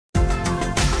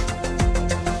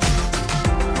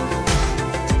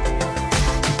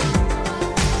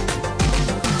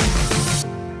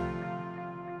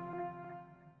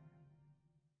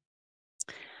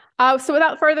So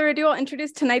without further ado, I'll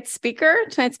introduce tonight's speaker.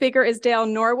 Tonight's speaker is Dael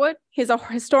Norwood. He's a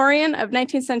historian of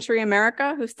 19th century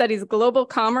America who studies global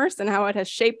commerce and how it has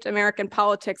shaped American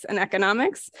politics and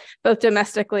economics, both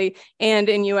domestically and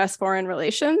in U.S. foreign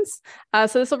relations.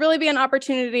 So this will really be an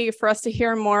opportunity for us to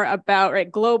hear more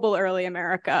about global early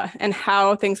America and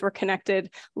how things were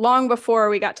connected long before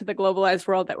we got to the globalized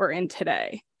world that we're in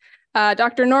today.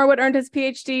 Dr. Norwood earned his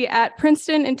PhD at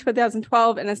Princeton in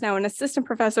 2012 and is now an assistant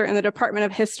professor in the Department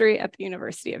of History at the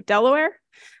University of Delaware.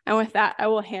 And with that, I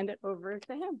will hand it over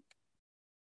to him.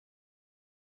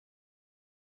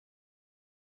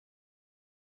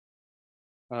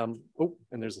 Oh,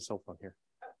 and there's a cell phone here.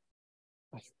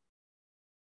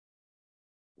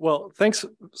 Well, thanks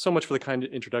so much for the kind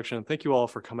introduction. Thank you all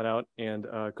for coming out, and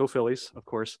go Phillies, of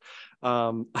course.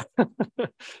 I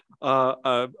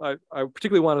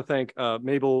particularly want to thank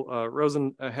Mabel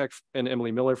Rosenheck and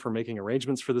Emily Miller for making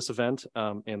arrangements for this event,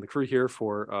 and the crew here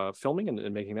for filming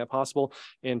and making that possible,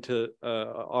 and to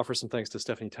offer some thanks to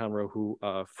Stephanie Townrow, who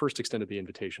first extended the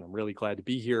invitation. I'm really glad to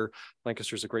be here.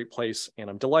 Lancaster is a great place, and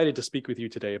I'm delighted to speak with you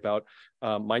today about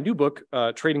my new book,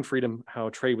 Trading Freedom: How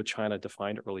Trade with China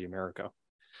Defined Early America.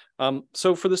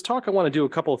 So for this talk, I want to do a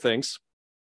couple of things.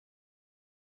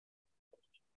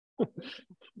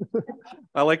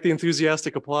 I like the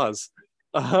enthusiastic applause.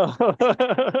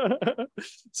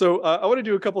 So I want to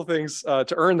do a couple of things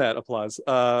to earn that applause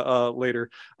later.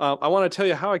 I want to tell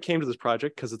you how I came to this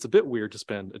project, because it's a bit weird to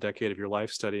spend a decade of your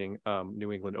life studying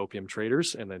New England opium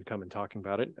traders and then come and talking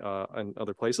about it in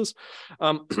other places.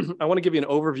 I want to give you an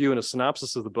overview and a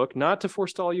synopsis of the book, not to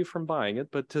forestall you from buying it,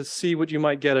 but to see what you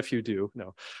might get if you do.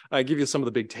 No, I give you some of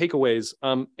the big takeaways.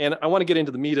 And I want to get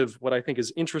into the meat of what I think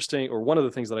is interesting, or one of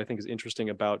the things that I think is interesting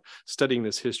about studying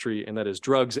this history, and that is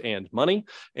drugs and money,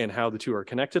 and how the two are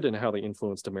connected and how they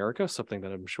influenced America, something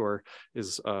that I'm sure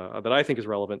is, that I think is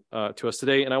relevant to us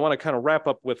today. And I want to kind of wrap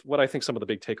up with what I think some of the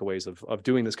big takeaways of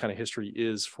doing this kind of history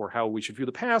is for how we should view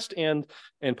the past and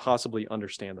possibly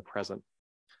understand the present.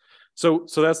 So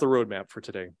that's the roadmap for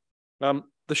today.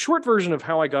 The short version of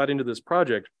how I got into this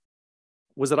project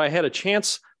was that I had a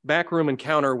chance backroom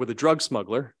encounter with a drug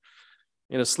smuggler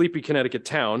in a sleepy Connecticut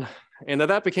town, and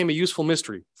that became a useful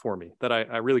mystery for me that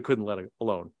I really couldn't let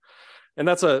alone. And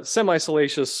that's a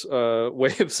semi-salacious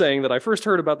way of saying that I first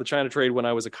heard about the China trade when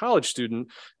I was a college student,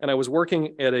 and I was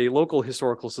working at a local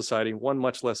historical society, one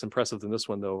much less impressive than this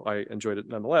one, though I enjoyed it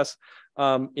nonetheless,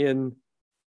 in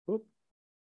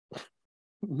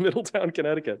Middletown,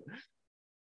 Connecticut.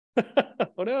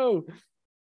 Oh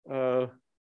no.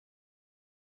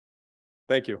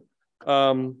 Thank you.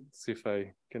 Let's see if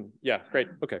I can, yeah, great,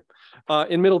 okay.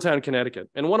 In Middletown, Connecticut.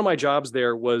 And one of my jobs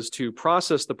there was to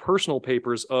process the personal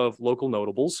papers of local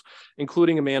notables,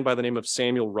 including a man by the name of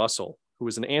Samuel Russell, who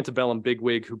was an antebellum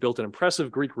bigwig who built an impressive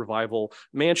Greek Revival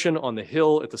mansion on the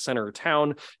hill at the center of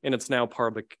town, and it's now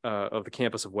part of the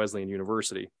campus of Wesleyan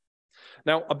University.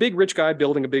 Now, a big rich guy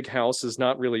building a big house is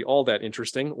not really all that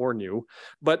interesting or new,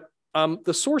 but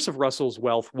the source of Russell's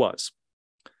wealth was,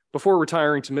 before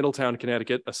retiring to Middletown,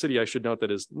 Connecticut, a city I should note that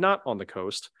is not on the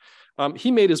coast, he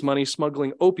made his money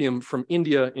smuggling opium from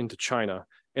India into China,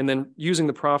 and then using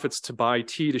the profits to buy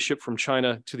tea to ship from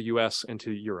China to the US and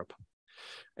to Europe.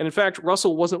 And in fact,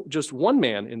 Russell wasn't just one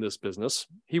man in this business.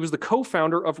 He was the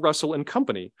co-founder of Russell and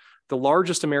Company, the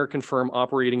largest American firm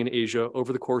operating in Asia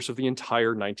over the course of the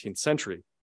entire 19th century.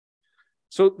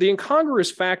 So the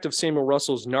incongruous fact of Samuel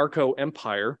Russell's narco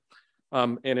empire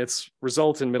and its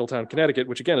result in Middletown, Connecticut,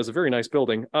 which again is a very nice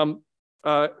building,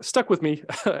 stuck with me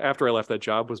after I left that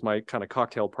job, was my kind of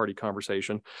cocktail party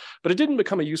conversation. But it didn't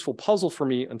become a useful puzzle for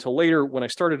me until later, when I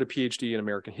started a PhD in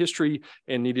American history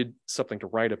and needed something to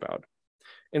write about.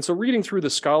 And so reading through the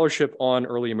scholarship on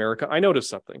early America, I noticed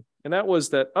something. And that was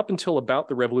that up until about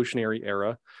the Revolutionary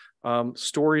era,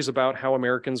 stories about how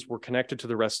Americans were connected to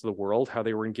the rest of the world, how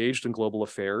they were engaged in global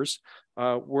affairs,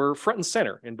 were front and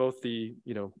center in both the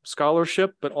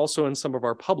scholarship, but also in some of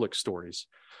our public stories.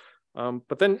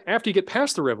 But then after you get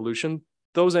past the revolution,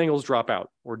 those angles drop out,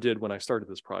 or did when I started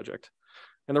this project.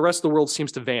 And the rest of the world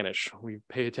seems to vanish. We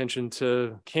pay attention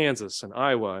to Kansas and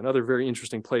Iowa and other very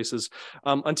interesting places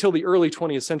until the early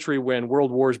 20th century, when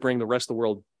world wars bring the rest of the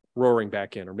world roaring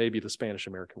back in, or maybe the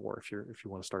Spanish-American War, if you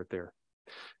want to start there.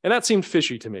 And that seemed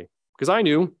fishy to me, because I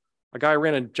knew a guy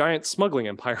ran a giant smuggling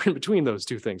empire in between those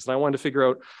two things. And I wanted to figure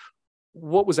out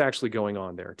what was actually going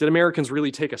on there. Did Americans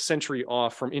really take a century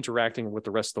off from interacting with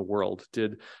the rest of the world?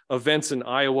 Did events in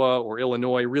Iowa or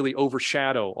Illinois really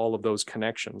overshadow all of those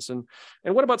connections? And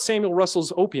what about Samuel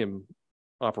Russell's opium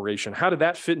operation? How did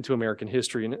that fit into American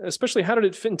history? And especially, how did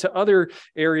it fit into other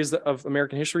areas of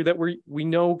American history that we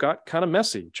know got kind of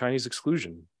messy? Chinese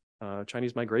exclusion,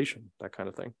 Chinese migration, that kind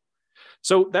of thing.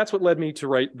 So that's what led me to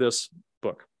write this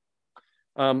book.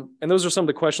 And those are some of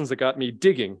the questions that got me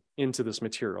digging into this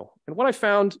material. And what I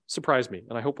found surprised me,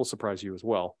 and I hope will surprise you as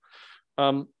well.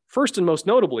 First and most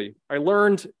notably, I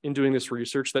learned in doing this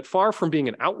research that far from being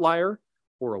an outlier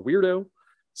or a weirdo,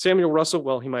 Samuel Russell,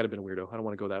 well, he might have been a weirdo. I don't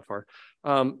want to go that far.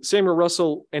 Samuel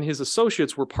Russell and his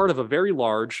associates were part of a very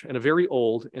large and a very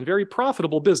old and very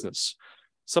profitable business,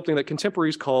 something that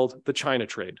contemporaries called the China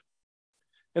trade.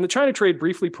 And the China trade,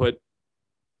 briefly put,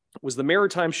 was the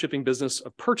maritime shipping business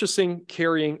of purchasing,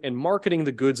 carrying, and marketing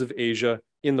the goods of Asia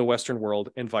in the Western world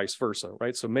and vice versa,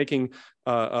 right? So making,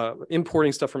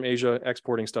 importing stuff from Asia,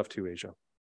 exporting stuff to Asia.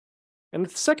 And the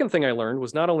second thing I learned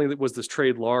was not only that was this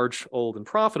trade large, old, and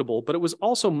profitable, but it was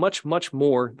also much, much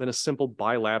more than a simple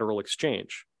bilateral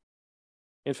exchange.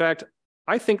 In fact,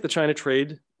 I think the China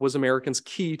trade was Americans'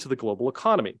 key to the global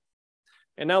economy.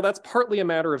 And now that's partly a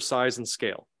matter of size and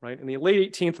scale, right? In the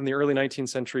late 18th and the early 19th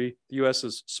century, the US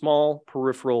is small,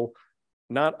 peripheral,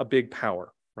 not a big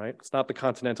power, right? It's not the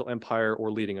continental empire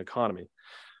or leading economy.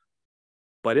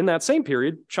 But in that same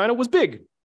period, China was big.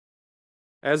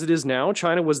 As it is now,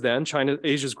 China was then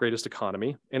Asia's greatest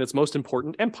economy and its most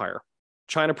important empire.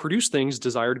 China produced things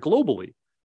desired globally,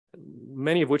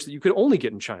 many of which that you could only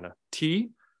get in China: tea,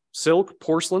 silk,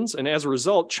 porcelains, and as a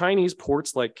result, Chinese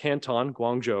ports like Canton,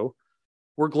 Guangzhou,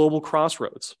 were global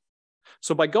crossroads.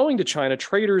 So by going to China,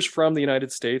 traders from the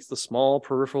United States, the small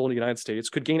peripheral United States,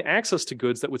 could gain access to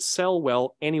goods that would sell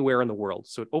well anywhere in the world.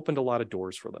 So it opened a lot of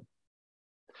doors for them.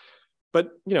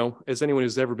 But, you know, as anyone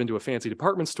who's ever been to a fancy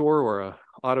department store or an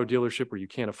auto dealership where you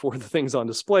can't afford the things on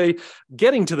display,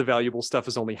 getting to the valuable stuff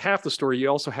is only half the story. You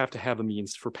also have to have a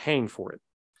means for paying for it.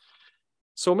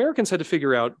 So Americans had to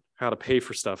figure out how to pay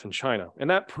for stuff in China, and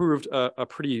that proved a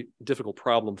pretty difficult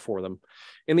problem for them.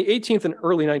 In the 18th and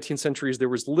early 19th centuries, there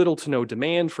was little to no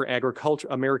demand for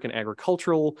American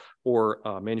agricultural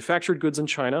or manufactured goods in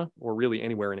China, or really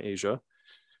anywhere in Asia.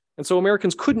 And so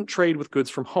Americans couldn't trade with goods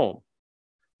from home.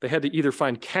 They had to either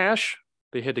find cash,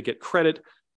 they had to get credit,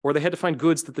 or they had to find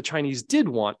goods that the Chinese did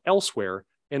want elsewhere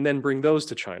and then bring those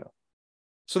to China.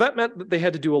 So that meant that they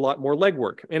had to do a lot more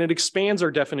legwork, and it expands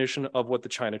our definition of what the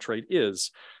China trade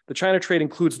is. The China trade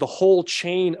includes the whole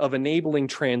chain of enabling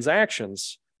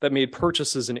transactions that made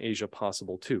purchases in Asia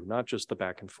possible too, not just the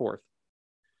back and forth.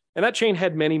 And that chain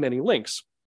had many, many links.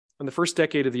 In the first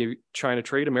decade of the China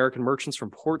trade, American merchants from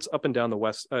ports up and down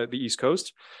the East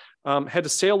Coast had to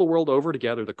sail the world over to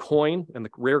gather the coin and the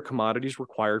rare commodities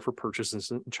required for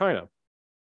purchases in China.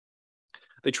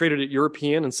 They traded at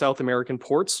European and South American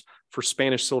ports for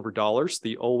Spanish silver dollars,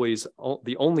 the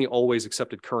only always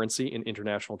accepted currency in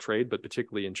international trade, but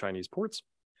particularly in Chinese ports.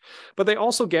 But they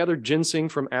also gathered ginseng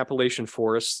from Appalachian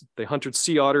forests. They hunted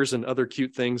sea otters and other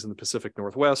cute things in the Pacific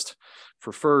Northwest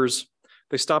for furs.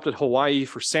 They stopped at Hawaii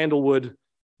for sandalwood,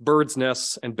 birds'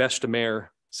 nests, and bêche de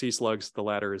mer, sea slugs. The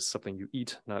latter is something you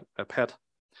eat, not a pet.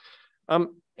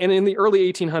 And in the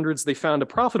early 1800s, they found a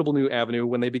profitable new avenue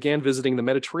when they began visiting the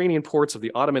Mediterranean ports of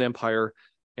the Ottoman Empire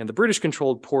and the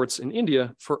British-controlled ports in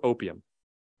India for opium,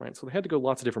 right? So they had to go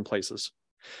lots of different places.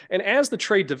 And as the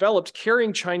trade developed,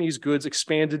 carrying Chinese goods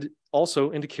expanded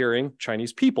also into carrying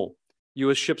Chinese people.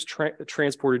 U.S. ships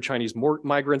transported Chinese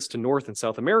migrants to North and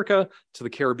South America, to the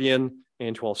Caribbean,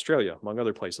 and to Australia, among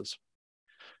other places.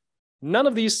 None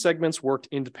of these segments worked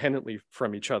independently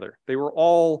from each other. They were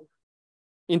all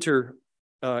intertwined.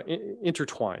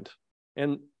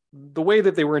 And the way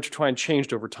that they were intertwined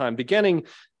changed over time. Beginning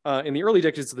in the early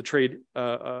decades of the trade,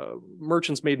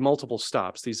 merchants made multiple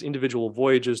stops. These individual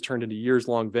voyages turned into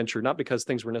years-long venture, not because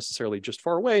things were necessarily just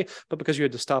far away, but because you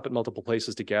had to stop at multiple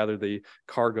places to gather the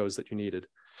cargoes that you needed.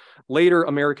 Later,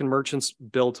 American merchants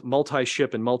built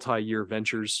multi-ship and multi-year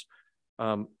ventures,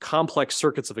 complex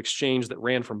circuits of exchange that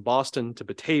ran from Boston to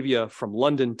Batavia, from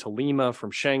London to Lima,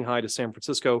 from Shanghai to San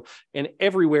Francisco, and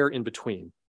everywhere in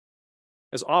between.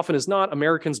 As often as not,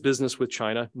 Americans' business with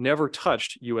China never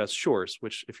touched US shores,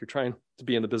 which, if you're trying to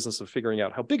be in the business of figuring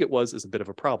out how big it was, is a bit of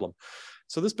a problem.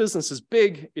 So this business is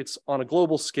big. It's on a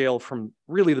global scale from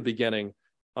really the beginning,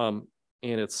 and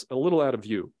it's a little out of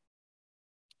view.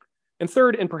 And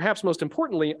third, and perhaps most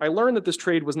importantly, I learned that this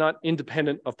trade was not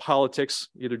independent of politics,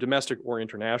 either domestic or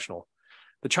international.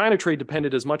 The China trade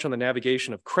depended as much on the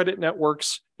navigation of credit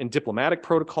networks and diplomatic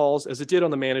protocols as it did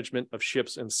on the management of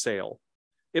ships and sail.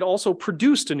 It also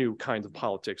produced a new kind of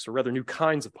politics, or rather new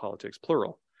kinds of politics,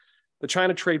 plural. The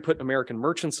China trade put American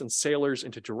merchants and sailors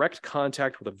into direct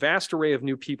contact with a vast array of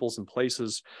new peoples and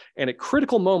places, and at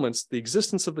critical moments, the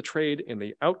existence of the trade and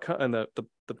the outcome and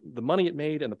the money it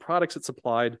made and the products it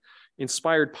supplied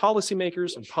inspired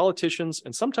policymakers and politicians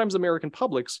and sometimes American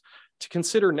publics to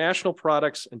consider national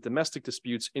products and domestic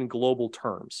disputes in global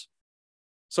terms.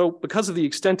 So because of the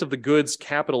extent of the goods,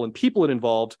 capital, and people it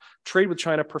involved, trade with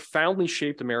China profoundly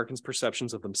shaped Americans'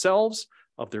 perceptions of themselves,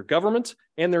 of their government,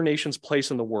 and their nation's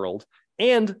place in the world,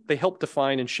 and they helped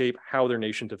define and shape how their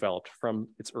nation developed from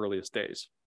its earliest days.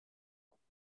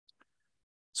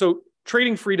 So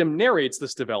Trading Freedom narrates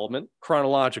this development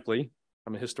chronologically.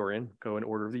 I'm a historian, go in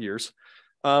order of the years.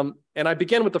 And I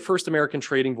begin with the first American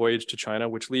trading voyage to China,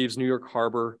 which leaves New York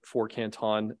Harbor for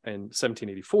Canton in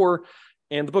 1784.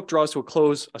 And the book draws to a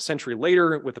close a century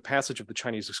later with the passage of the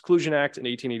Chinese Exclusion Act in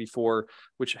 1884,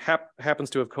 which happens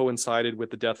to have coincided with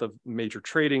the death of major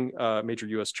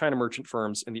U.S. China merchant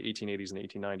firms in the 1880s and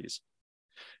 1890s.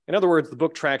 In other words, the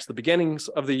book tracks the beginnings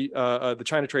of the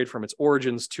China trade from its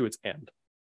origins to its end.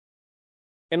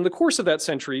 And in the course of that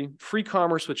century, free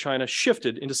commerce with China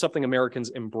shifted into something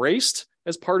Americans embraced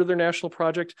as part of their national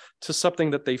project to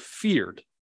something that they feared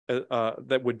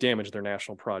that would damage their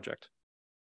national project.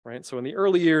 Right? So in the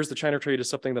early years, the China trade is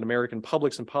something that American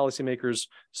publics and policymakers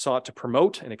sought to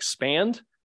promote and expand.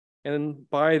 And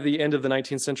by the end of the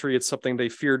 19th century, it's something they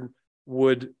feared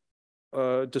would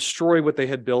destroy what they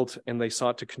had built, and they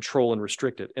sought to control and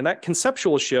restrict it. And that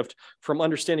conceptual shift from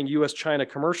understanding U.S.-China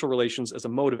commercial relations as a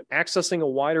mode of accessing a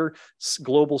wider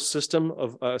global system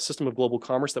of global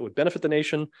commerce that would benefit the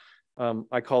nation,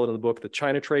 I call it in the book the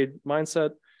China trade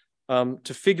mindset,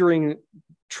 to figuring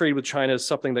trade with China as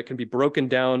something that can be broken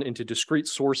down into discrete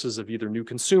sources of either new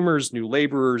consumers, new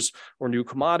laborers, or new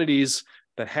commodities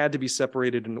that had to be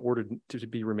separated in order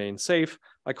to remain safe.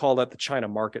 I call that the China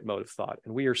market mode of thought.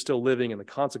 And we are still living in the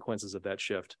consequences of that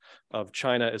shift of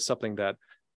China as something that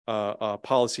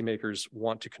policymakers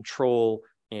want to control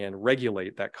and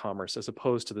regulate that commerce, as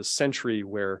opposed to the century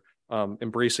where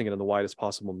embracing it in the widest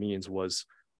possible means was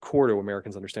core to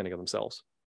Americans' understanding of themselves.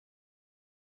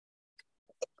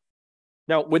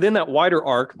 Now, within that wider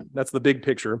arc, that's the big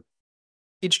picture,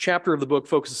 each chapter of the book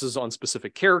focuses on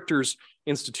specific characters,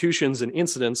 institutions, and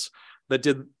incidents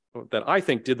that I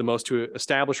think did the most to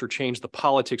establish or change the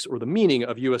politics or the meaning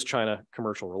of U.S.-China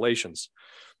commercial relations.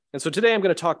 And so today I'm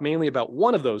going to talk mainly about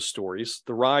one of those stories,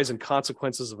 the rise and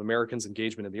consequences of Americans'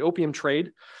 engagement in the opium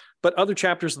trade. But other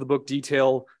chapters of the book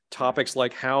detail topics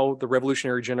like how the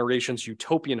revolutionary generation's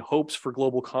utopian hopes for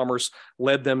global commerce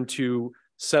led them to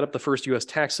set up the first U.S.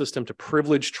 tax system to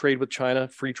privilege trade with China,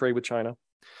 free trade with China,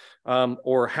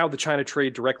 or how the China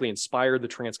trade directly inspired the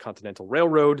transcontinental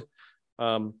railroad,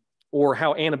 or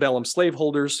how antebellum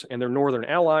slaveholders and their northern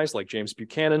allies, like James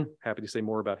Buchanan, happy to say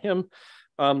more about him,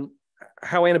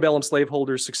 how antebellum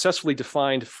slaveholders successfully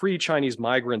defined free Chinese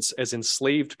migrants as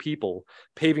enslaved people,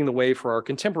 paving the way for our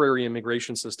contemporary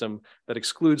immigration system that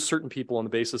excludes certain people on the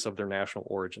basis of their national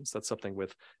origins. That's something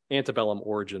with antebellum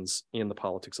origins in the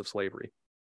politics of slavery.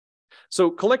 So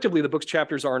collectively, the book's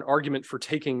chapters are an argument for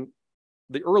taking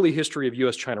the early history of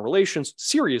U.S.-China relations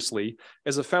seriously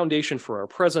as a foundation for our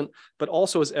present, but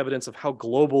also as evidence of how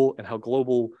global and how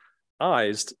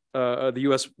globalized the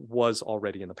U.S. was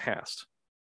already in the past.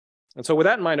 And so with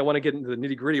that in mind, I want to get into the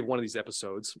nitty-gritty of one of these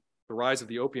episodes, the rise of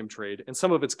the opium trade, and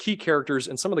some of its key characters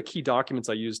and some of the key documents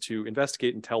I used to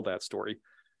investigate and tell that story.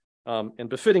 And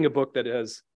befitting a book that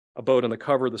has a boat on the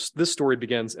cover, this story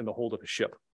begins in the hold of a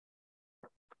ship.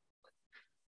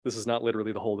 This is not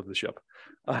literally the hold of the ship.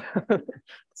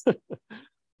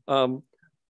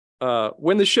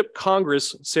 When the ship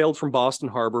Congress sailed from Boston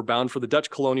Harbor bound for the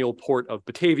Dutch colonial port of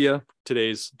Batavia,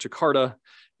 today's Jakarta,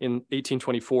 in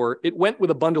 1824, it went with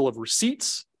a bundle of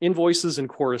receipts, invoices, and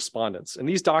correspondence. And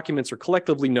these documents are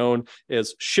collectively known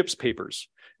as ship's papers.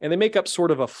 And they make up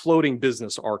sort of a floating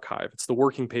business archive. It's the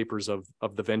working papers of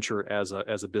the venture as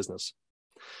a business.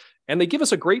 And they give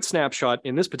us a great snapshot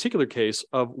in this particular case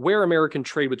of where American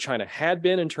trade with China had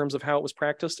been in terms of how it was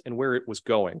practiced and where it was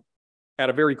going at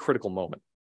a very critical moment.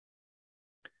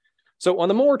 So on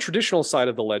the more traditional side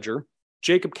of the ledger,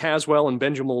 Jacob Caswell and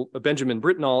Benjamin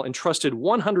Britnall entrusted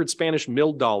 100 Spanish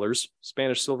milled dollars,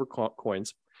 Spanish silver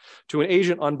coins, to an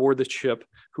agent on board the ship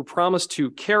who promised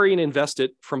to carry and invest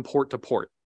it from port to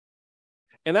port.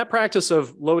 And that practice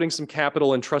of loading some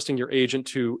capital and trusting your agent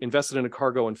to invest it in a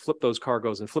cargo and flip those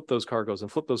cargoes and flip those cargoes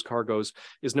and flip those cargoes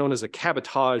is known as a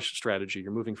cabotage strategy.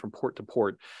 You're moving from port to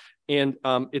port. And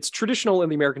it's traditional in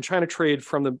the American China trade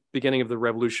from the beginning of the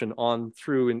revolution on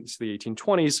through into the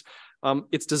 1820s.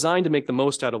 It's designed to make the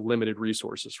most out of limited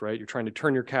resources, right? You're trying to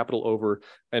turn your capital over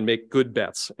and make good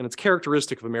bets. And it's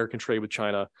characteristic of American trade with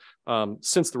China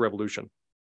since the revolution.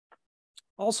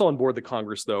 Also on board the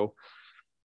Congress, though,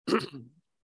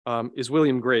 is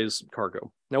William Gray's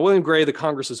cargo. Now, William Gray, the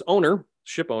Congress's owner,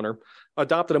 ship owner,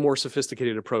 adopted a more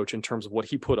sophisticated approach in terms of what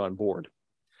he put on board.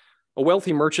 a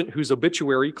wealthy merchant whose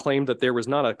obituary claimed that there was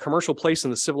not a commercial place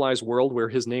in the civilized world where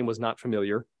his name was not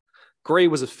familiar. Gray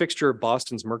was a fixture of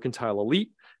Boston's mercantile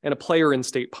elite and a player in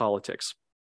state politics.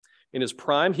 In his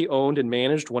prime, he owned and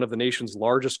managed one of the nation's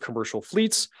largest commercial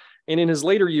fleets, and in his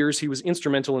later years, he was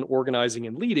instrumental in organizing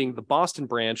and leading the Boston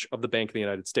branch of the Bank of the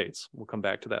United States. We'll come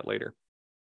back to that later.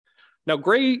 Now,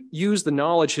 Gray used the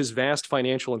knowledge his vast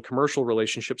financial and commercial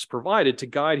relationships provided to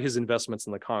guide his investments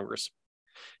in the Congress.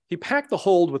 He packed the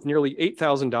hold with nearly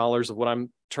 $8,000 of what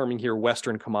I'm terming here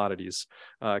Western commodities,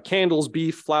 candles,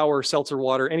 beef, flour, seltzer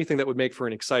water, anything that would make for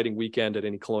an exciting weekend at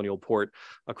any colonial port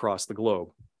across the globe,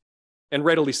 and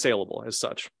readily saleable as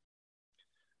such.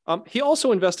 He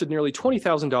also invested nearly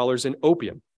 $20,000 in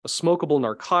opium, a smokable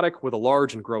narcotic with a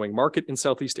large and growing market in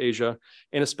Southeast Asia,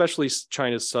 and especially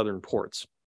China's southern ports.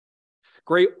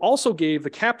 Gray also gave the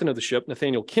captain of the ship,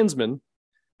 Nathaniel Kinsman,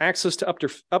 access to up to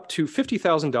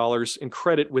 $50,000 in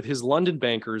credit with his London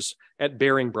bankers at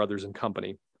Baring Brothers and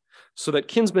Company, so that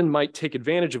Kinsman might take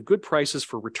advantage of good prices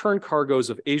for return cargoes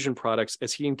of Asian products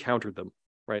as he encountered them,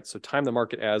 right? So time the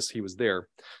market as he was there.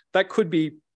 That could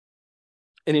be,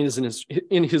 and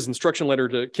in his instruction letter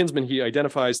to Kinsman, he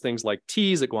identifies things like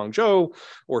teas at Guangzhou,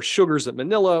 or sugars at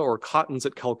Manila, or cottons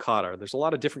at Calcutta. There's a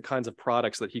lot of different kinds of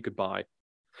products that he could buy.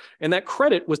 And that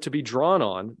credit was to be drawn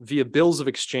on via bills of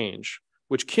exchange,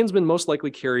 which Kinsman most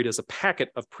likely carried as a packet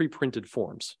of pre-printed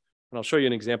forms. And I'll show you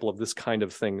an example of this kind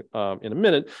of thing in a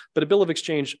minute, but a bill of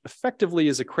exchange effectively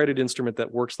is a credit instrument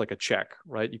that works like a check,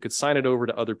 right? You could sign it over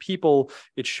to other people.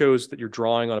 It shows that you're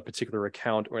drawing on a particular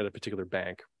account or at a particular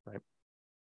bank, right?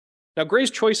 Now,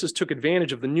 Gray's choices took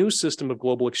advantage of the new system of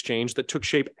global exchange that took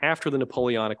shape after the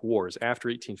Napoleonic Wars, after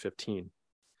 1815.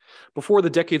 Before the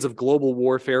decades of global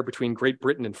warfare between Great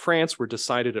Britain and France were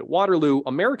decided at Waterloo,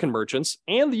 American merchants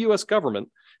and the US government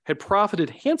had profited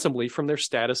handsomely from their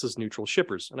status as neutral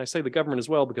shippers. And I say the government as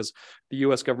well because the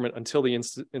US government, until the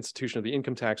institution of the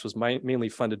income tax, was mainly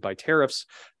funded by tariffs.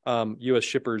 US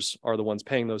shippers are the ones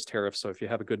paying those tariffs. So if you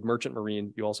have a good merchant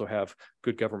marine, you also have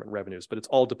good government revenues, but it's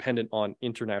all dependent on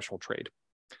international trade,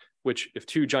 which if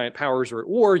two giant powers are at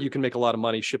war, you can make a lot of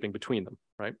money shipping between them,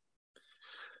 right?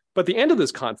 But the end of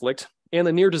this conflict and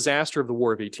the near disaster of the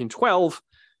War of 1812,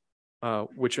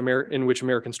 in which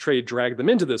Americans' trade dragged them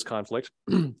into this conflict,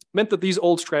 meant that these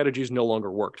old strategies no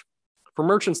longer worked. For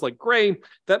merchants like Gray,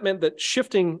 that meant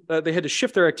that they had to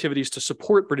shift their activities to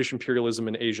support British imperialism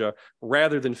in Asia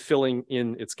rather than filling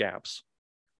in its gaps.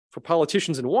 For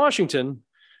politicians in Washington,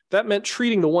 that meant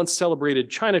treating the once celebrated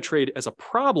China trade as a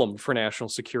problem for national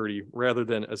security rather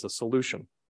than as a solution.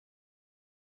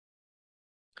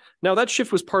 Now, that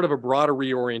shift was part of a broader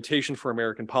reorientation for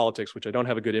American politics, which I don't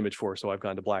have a good image for, so I've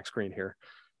gone to black screen here.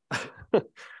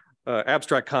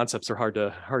 Abstract concepts are hard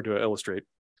to illustrate.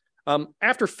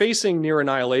 After facing near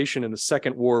annihilation in the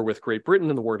Second War with Great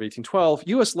Britain in the War of 1812,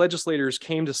 US legislators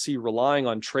came to see relying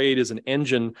on trade as an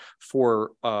engine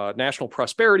for national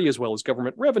prosperity as well as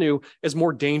government revenue as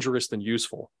more dangerous than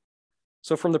useful.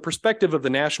 So from the perspective of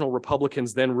the national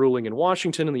Republicans then ruling in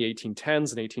Washington in the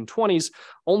 1810s and 1820s,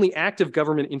 only active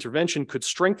government intervention could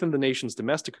strengthen the nation's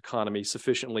domestic economy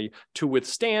sufficiently to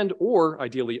withstand or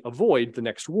ideally avoid the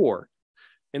next war.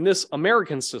 In this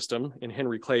American system, in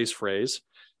Henry Clay's phrase,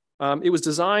 it was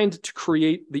designed to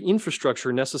create the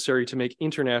infrastructure necessary to make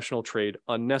international trade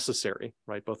unnecessary,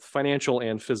 right? Both financial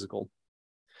and physical.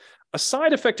 A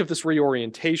side effect of this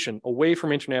reorientation away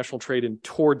from international trade and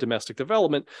toward domestic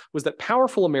development was that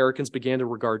powerful Americans began to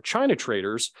regard China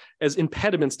traders as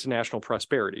impediments to national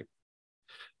prosperity.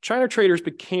 China traders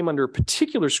became under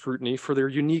particular scrutiny for their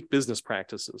unique business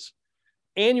practices.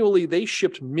 Annually, they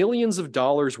shipped millions of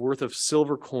dollars worth of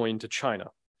silver coin to China.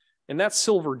 And that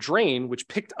silver drain, which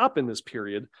picked up in this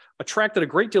period, attracted a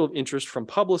great deal of interest from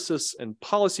publicists and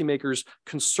policymakers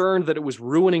concerned that it was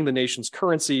ruining the nation's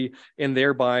currency and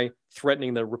thereby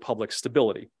threatening the republic's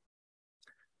stability.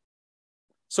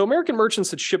 So American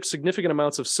merchants had shipped significant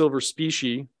amounts of silver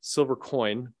specie, silver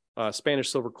coin, Spanish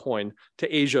silver coin,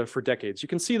 to Asia for decades. You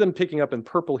can see them picking up in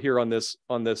purple here on this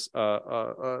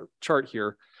chart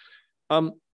here.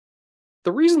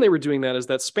 The reason they were doing that is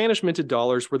that Spanish minted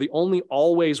dollars were the only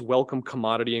always welcome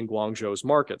commodity in Guangzhou's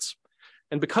markets.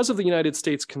 And because of the United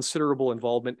States' considerable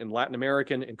involvement in Latin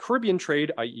American and Caribbean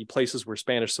trade, i.e. places where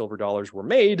Spanish silver dollars were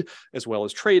made as well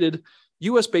as traded,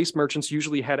 US-based merchants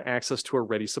usually had access to a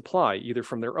ready supply, either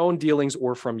from their own dealings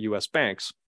or from US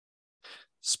banks.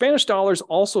 Spanish dollars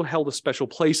also held a special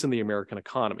place in the American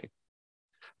economy.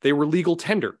 They were legal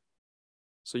tender.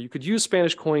 So you could use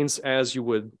Spanish coins as you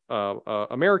would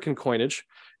American coinage,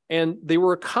 And they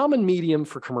were a common medium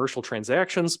for commercial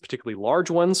transactions, particularly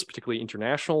large ones, particularly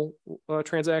international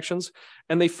transactions.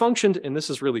 And they functioned, and this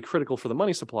is really critical for the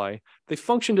money supply, they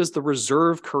functioned as the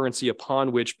reserve currency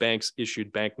upon which banks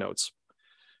issued banknotes.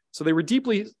 So they were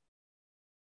deeply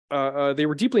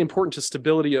important to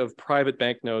stability of private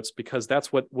banknotes because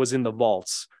that's what was in the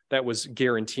vaults that was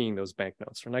guaranteeing those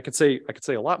banknotes. And I could say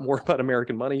a lot more about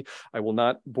American money. I will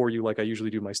not bore you like I usually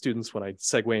do my students when I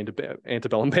segue into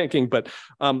antebellum banking, but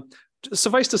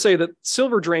suffice to say that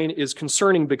silver drain is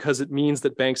concerning because it means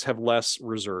that banks have less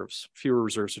reserves, fewer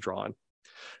reserves to draw on.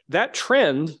 That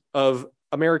trend of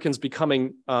Americans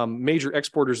becoming major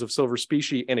exporters of silver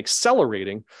specie and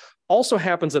accelerating also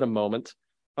happens at a moment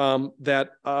that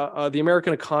the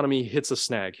American economy hits a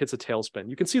snag, hits a tailspin.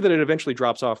 You can see that it eventually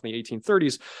drops off in the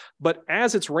 1830s, but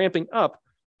as it's ramping up,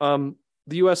 the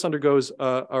US undergoes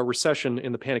a recession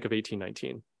in the Panic of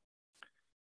 1819.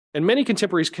 And many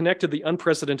contemporaries connected the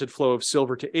unprecedented flow of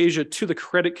silver to Asia to the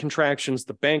credit contractions,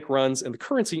 the bank runs, and the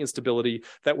currency instability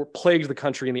that were plagued the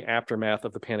country in the aftermath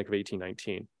of the Panic of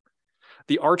 1819.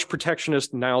 The arch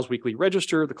protectionist Niles Weekly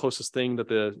Register, the closest thing that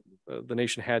the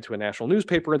nation had to a national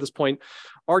newspaper at this point,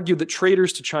 argued that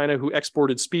traders to China who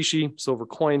exported specie, silver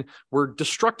coin, were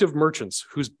destructive merchants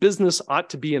whose business ought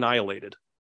to be annihilated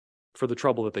for the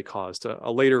trouble that they caused.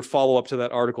 A later follow-up to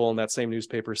that article in that same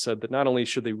newspaper said that not only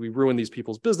should we ruin these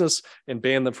people's business and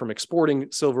ban them from exporting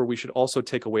silver, we should also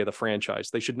take away the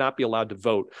franchise. They should not be allowed to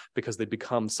vote because they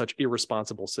become such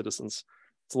irresponsible citizens.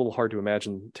 It's a little hard to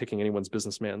imagine taking any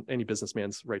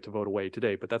businessman's right to vote away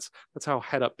today, but that's how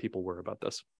head up people were about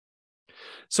this.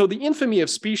 So the infamy of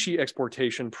specie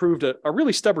exportation proved a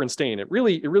really stubborn stain. It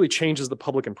really changes the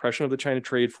public impression of the China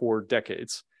trade for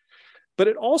decades. But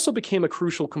it also became a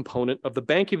crucial component of the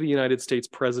Bank of the United States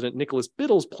President Nicholas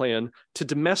Biddle's plan to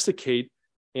domesticate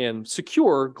and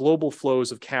secure global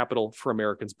flows of capital for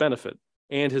Americans' benefit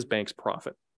and his bank's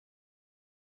profit.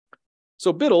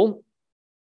 So Biddle,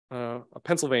 a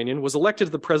Pennsylvanian, was elected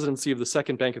to the presidency of the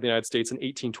Second Bank of the United States in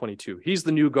 1822. He's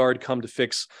the new guard come to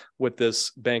fix what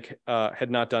this bank had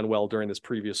not done well during this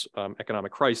previous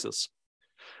economic crisis.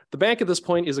 The bank at this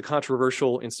point is a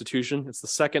controversial institution. It's the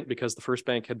second because the first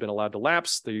bank had been allowed to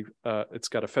lapse. It's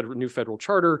got a new federal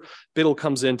charter. Biddle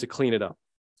comes in to clean it up.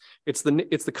 It's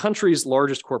the country's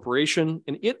largest corporation,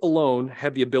 and it alone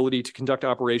had the ability to conduct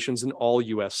operations in all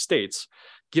US states,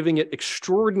 giving it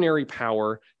extraordinary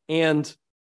power and,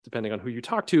 depending on who you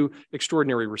talk to,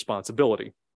 extraordinary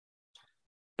responsibility.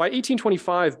 By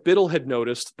 1825, Biddle had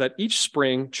noticed that each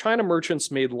spring, China merchants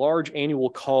made large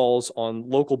annual calls on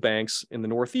local banks in the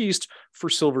Northeast for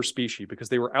silver specie because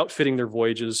they were outfitting their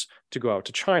voyages to go out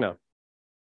to China.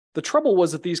 The trouble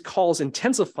was that these calls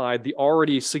intensified the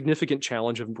already significant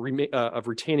challenge of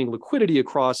retaining liquidity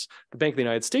across the Bank of the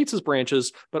United States'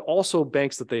 branches, but also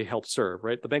banks that they help serve,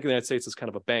 right? The Bank of the United States is kind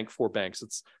of a bank for banks.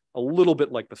 It's a little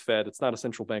bit like the Fed. It's not a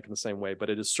central bank in the same way, but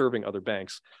it is serving other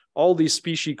banks. All these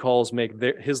specie calls make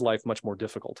his life much more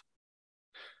difficult.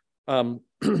 And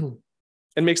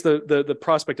makes the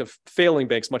prospect of failing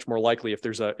banks much more likely if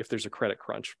there's a credit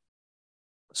crunch.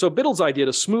 So Biddle's idea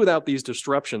to smooth out these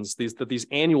disruptions, these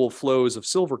annual flows of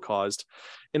silver caused,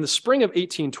 in the spring of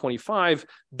 1825,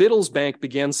 Biddle's bank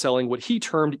began selling what he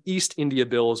termed East India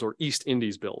bills or East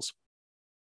Indies bills.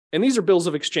 And these are bills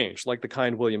of exchange, like the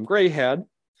kind William Gray had,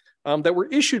 that were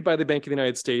issued by the Bank of the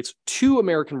United States to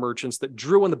American merchants that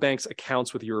drew on the bank's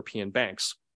accounts with European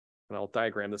banks. And I'll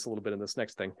diagram this a little bit in this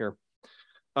next thing here.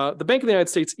 The Bank of the United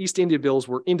States East India bills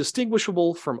were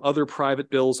indistinguishable from other private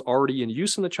bills already in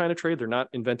use in the China trade. They're not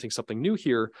inventing something new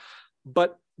here,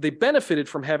 but they benefited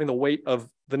from having the weight of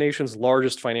the nation's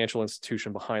largest financial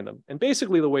institution behind them. And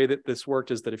basically the way that this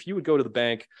worked is that if you would go to the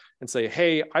bank and say,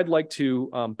 hey, I'd like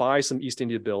to buy some East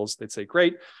India bills, they'd say,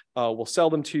 great, we'll sell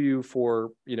them to you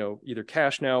for either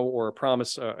cash now or a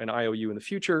promise, an IOU in the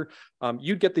future.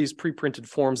 You'd get these pre-printed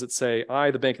forms that say,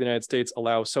 I, the Bank of the United States,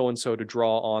 allow so-and-so to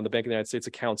draw on the Bank of the United States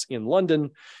accounts in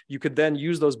London. You could then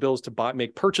use those bills to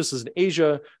make purchases in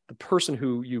Asia. The person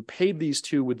who you paid these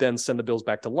to would then send the bills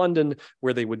back to London,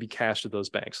 where they would be cashed at those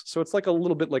banks. So it's like a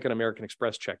little bit like an American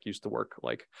Express check used to work,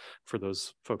 like for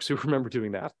those folks who remember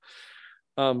doing that.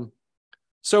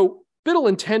 So Biddle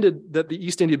intended that the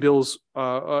East India bills,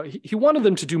 he wanted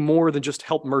them to do more than just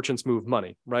help merchants move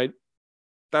money, right?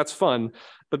 That's fun.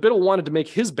 But Biddle wanted to make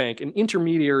his bank an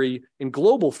intermediary in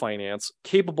global finance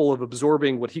capable of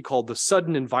absorbing what he called the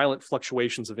sudden and violent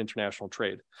fluctuations of international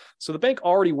trade. So the bank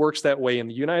already works that way in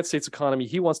the United States economy.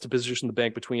 He wants to position the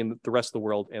bank between the rest of the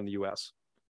world and the US.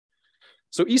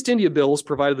 So East India bills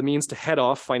provided the means to head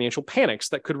off financial panics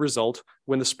that could result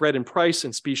when the spread in price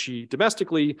and specie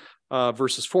domestically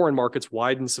versus foreign markets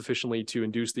widened sufficiently to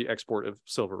induce the export of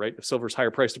silver, right? If silver is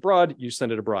higher priced abroad, you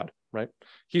send it abroad, right?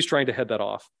 He's trying to head that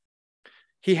off.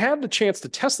 He had the chance to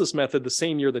test this method the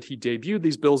same year that he debuted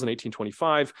these bills in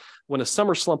 1825, when a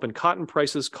summer slump in cotton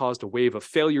prices caused a wave of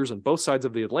failures on both sides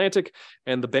of the Atlantic,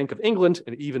 and the Bank of England,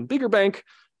 an even bigger bank,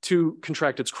 to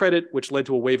contract its credit, which led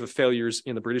to a wave of failures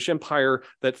in the British Empire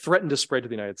that threatened to spread to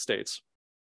the United States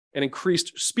and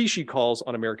increased specie calls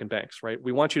on American banks, right?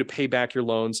 We want you to pay back your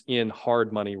loans in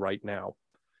hard money right now.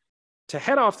 To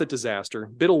head off the disaster,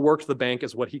 Biddle worked the bank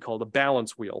as what he called a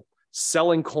balance wheel,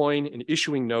 selling coin and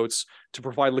issuing notes to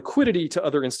provide liquidity to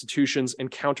other institutions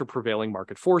and counter prevailing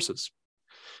market forces.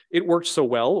 It worked so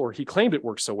well, or he claimed it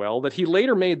worked so well, that he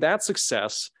later made that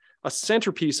success a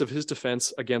centerpiece of his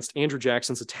defense against Andrew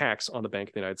Jackson's attacks on the Bank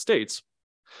of the United States.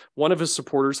 One of his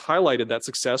supporters highlighted that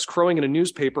success, crowing in a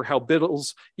newspaper how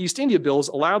Biddle's East India bills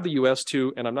allowed the US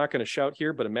to, and I'm not going to shout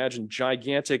here, but imagine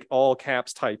gigantic all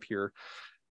caps type here,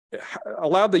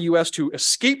 allowed the US to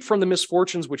escape from the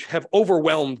misfortunes which have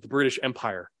overwhelmed the British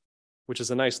Empire, which is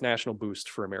a nice national boost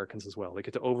for Americans as well. They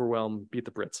get to beat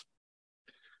the Brits.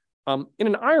 In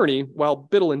an irony, while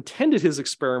Biddle intended his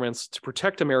experiments to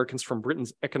protect Americans from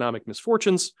Britain's economic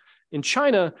misfortunes, in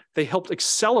China, they helped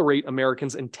accelerate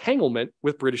Americans' entanglement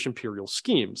with British imperial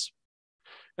schemes.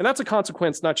 And that's a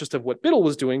consequence not just of what Biddle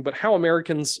was doing, but how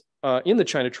Americans in the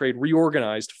China trade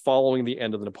reorganized following the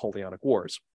end of the Napoleonic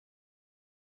Wars.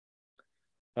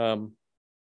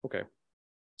 Okay.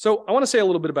 So I want to say a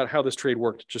little bit about how this trade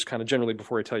worked, just kind of generally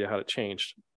before I tell you how it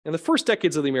changed. In the first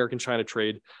decades of the American-China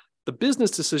trade, the business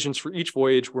decisions for each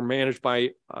voyage were managed by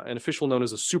an official known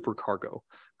as a supercargo,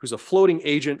 who's a floating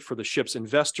agent for the ship's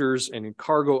investors and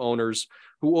cargo owners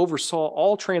who oversaw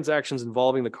all transactions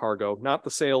involving the cargo, not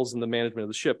the sales and the management of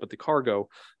the ship, but the cargo,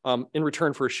 in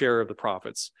return for a share of the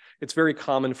profits. It's very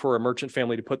common for a merchant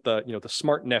family to put the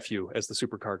smart nephew as the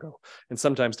supercargo, and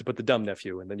sometimes to put the dumb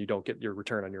nephew, and then you don't get your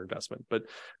return on your investment. But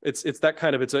it's that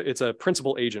kind of, it's a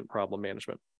principal agent problem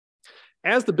management.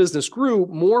 As the business grew,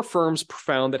 more firms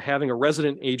found that having a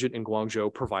resident agent in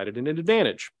Guangzhou provided an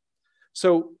advantage.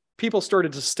 So people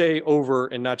started to stay over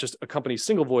and not just accompany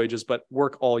single voyages, but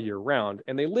work all year round.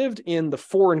 And they lived in the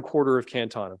foreign quarter of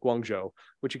Canton, of Guangzhou,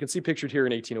 which you can see pictured here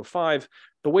in 1805.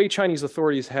 The way Chinese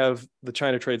authorities have the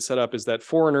China trade set up is that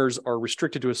foreigners are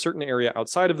restricted to a certain area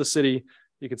outside of the city.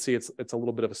 You can see it's a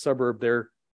little bit of a suburb there.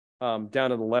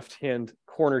 Down in the left-hand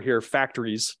corner here,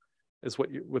 factories is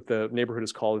what the neighborhood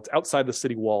is called. It's outside the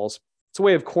city walls. It's a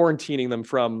way of quarantining them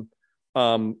from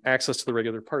access to the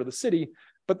regular part of the city.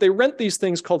 But they rent these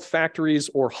things called factories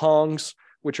or hongs,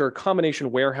 which are a combination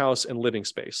warehouse and living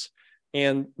space.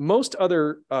 And most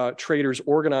other traders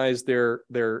organize their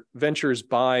ventures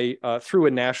by through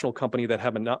a national company that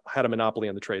had a monopoly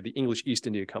on the trade, the English East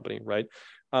India Company, right?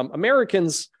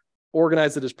 Americans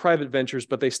organized it as private ventures,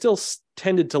 but they still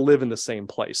tended to live in the same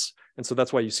place. And so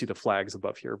that's why you see the flags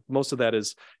above here. Most of that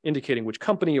is indicating which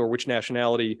company or which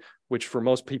nationality, which for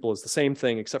most people is the same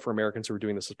thing, except for Americans who are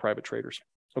doing this as private traders.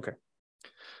 Okay.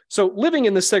 So living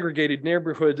in this segregated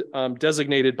neighborhood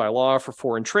designated by law for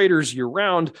foreign traders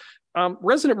year-round,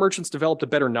 resident merchants developed a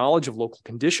better knowledge of local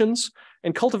conditions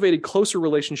and cultivated closer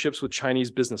relationships with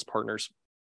Chinese business partners.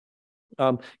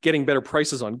 Getting better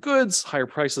prices on goods, higher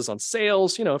prices on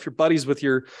sales. You know, if you're buddies with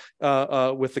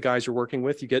with the guys you're working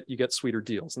with, you get sweeter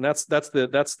deals. And that's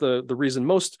the reason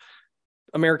most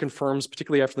American firms,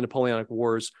 particularly after the Napoleonic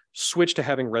Wars, switched to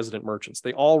having resident merchants.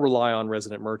 They all rely on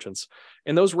resident merchants.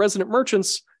 And those resident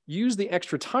merchants use the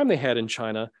extra time they had in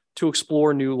China to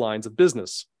explore new lines of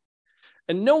business.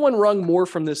 And no one wrung more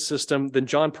from this system than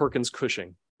John Perkins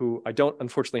Cushing, who I don't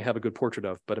unfortunately have a good portrait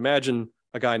of, but imagine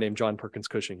a guy named John Perkins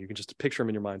Cushing. You can just picture him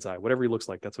in your mind's eye. Whatever he looks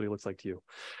like, that's what he looks like to you.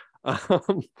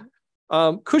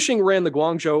 Cushing ran the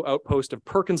Guangzhou outpost of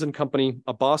Perkins and Company,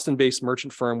 a Boston-based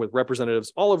merchant firm with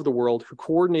representatives all over the world who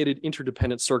coordinated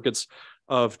interdependent circuits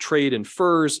of trade in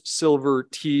furs, silver,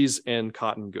 teas, and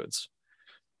cotton goods.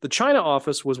 The China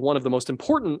office was one of the most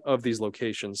important of these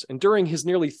locations, and during his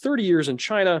nearly 30 years in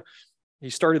China, he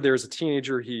started there as a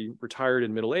teenager, he retired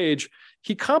in middle age.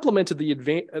 He complemented the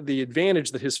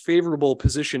advantage that his favorable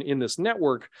position in this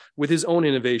network with his own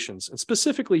innovations. And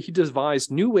specifically, he devised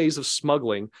new ways of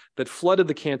smuggling that flooded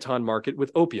the Canton market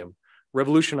with opium,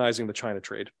 revolutionizing the China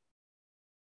trade.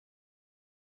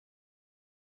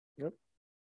 Yep.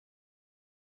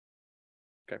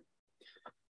 Okay.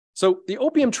 So the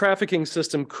opium trafficking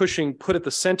system Cushing put at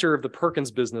the center of the Perkins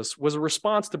business was a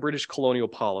response to British colonial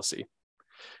policy.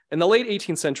 In the late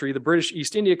 18th century, the British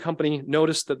East India Company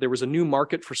noticed that there was a new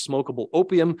market for smokable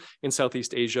opium in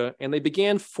Southeast Asia, and they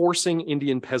began forcing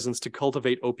Indian peasants to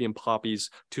cultivate opium poppies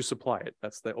to supply it.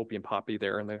 That's the opium poppy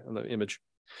there in the image.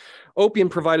 Opium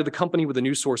provided the company with a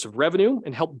new source of revenue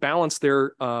and helped balance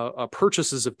their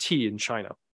purchases of tea in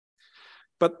China.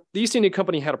 But the East India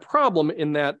Company had a problem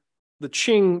in that the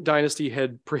Qing dynasty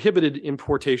had prohibited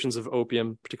importations of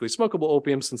opium, particularly smokable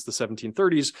opium, since the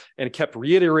 1730s, and it kept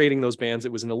reiterating those bans.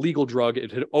 It was an illegal drug.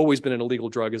 It had always been an illegal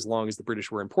drug as long as the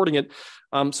British were importing it.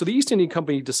 So the East India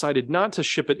Company decided not to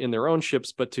ship it in their own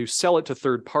ships, but to sell it to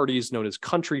third parties known as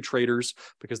country traders,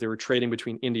 because they were trading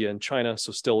between India and China,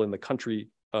 so still in the country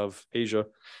of Asia,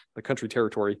 the country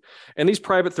territory. And these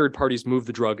private third parties moved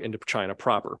the drug into China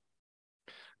proper.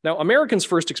 Now, Americans'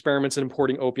 first experiments in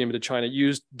importing opium into China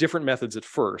used different methods at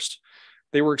first.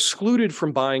 They were excluded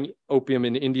from buying opium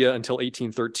in India until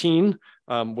 1813,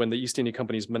 when the East India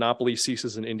Company's monopoly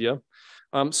ceases in India.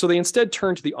 So they instead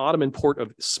turned to the Ottoman port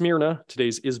of Smyrna,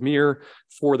 today's Izmir,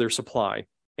 for their supply.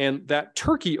 And that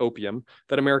Turkey opium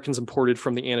that Americans imported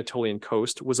from the Anatolian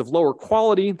coast was of lower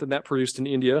quality than that produced in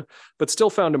India, but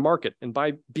still found a market. And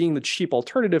by being the cheap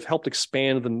alternative, helped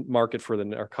expand the market for the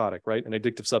narcotic, right? An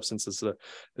addictive substance is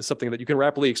something that you can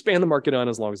rapidly expand the market on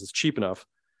as long as it's cheap enough.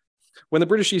 When the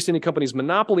British East India Company's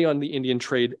monopoly on the Indian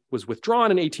trade was withdrawn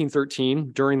in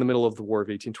 1813, during the middle of the War of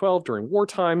 1812, during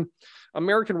wartime,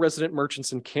 American resident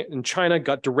merchants in China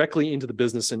got directly into the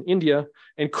business in India,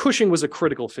 and Cushing was a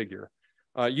critical figure.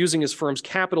 Using his firm's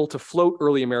capital to float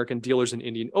early American dealers in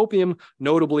Indian opium,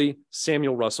 notably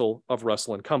Samuel Russell of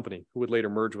Russell and Company, who would later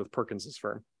merge with Perkins's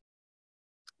firm.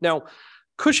 Now,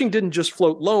 Cushing didn't just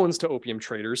float loans to opium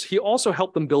traders, he also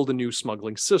helped them build a new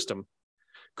smuggling system.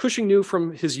 Cushing knew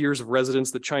from his years of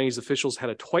residence that Chinese officials had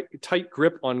a tight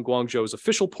grip on Guangzhou's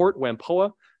official port,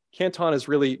 Whampoa.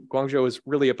 Guangzhou is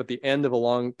really up at the end of a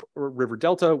long river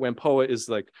delta. Whampoa is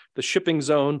like the shipping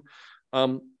zone.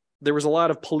 There was a lot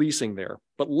of policing there,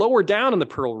 but lower down in the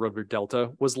Pearl River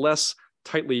Delta was less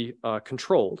tightly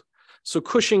controlled. So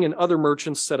Cushing and other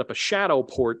merchants set up a shadow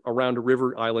port around a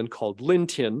river island called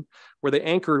Lintin, where they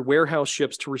anchored warehouse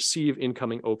ships to receive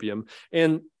incoming opium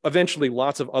and eventually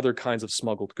lots of other kinds of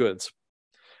smuggled goods.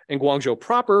 In Guangzhou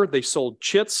proper, they sold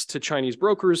chits to Chinese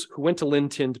brokers who went to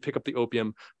Lintin to pick up the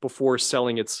opium before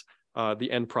selling the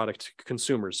end product to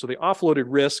consumers. So they offloaded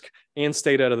risk and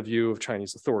stayed out of the view of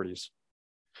Chinese authorities.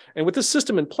 And with this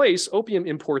system in place, opium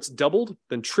imports doubled,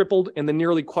 then tripled, and then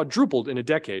nearly quadrupled in a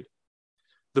decade.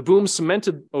 The boom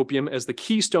cemented opium as the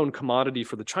keystone commodity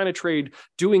for the China trade,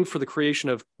 doing for the creation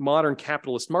of modern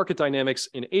capitalist market dynamics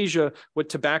in Asia what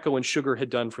tobacco and sugar had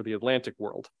done for the Atlantic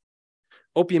world.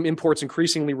 Opium imports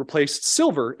increasingly replaced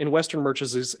silver in Western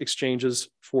merchants' exchanges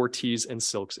for teas and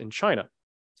silks in China.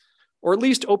 Or at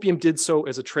least opium did so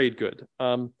as a trade good.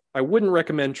 I wouldn't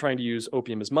recommend trying to use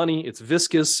opium as money. It's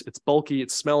viscous, it's bulky,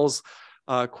 it smells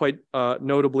quite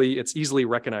notably, it's easily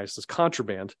recognized as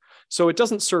contraband. So it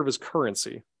doesn't serve as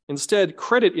currency. Instead,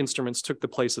 credit instruments took the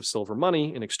place of silver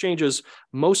money in exchanges,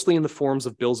 mostly in the forms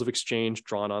of bills of exchange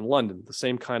drawn on London, the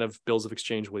same kind of bills of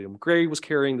exchange William Gray was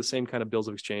carrying, the same kind of bills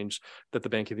of exchange that the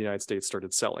Bank of the United States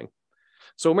started selling.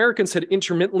 So Americans had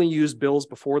intermittently used bills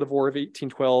before the War of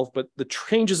 1812, but the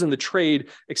changes in the trade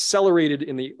accelerated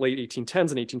in the late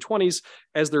 1810s and 1820s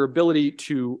as their ability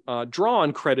to draw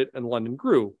on credit in London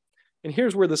grew. And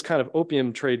here's where this kind of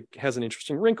opium trade has an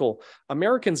interesting wrinkle.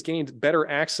 Americans gained better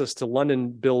access to London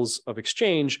bills of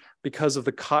exchange because of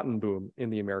the cotton boom in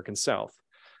the American South.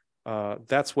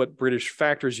 That's what British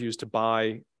factors used to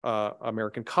buy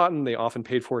American cotton. They often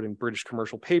paid for it in British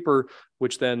commercial paper,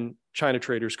 which then China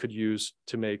traders could use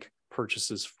to make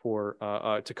purchases for,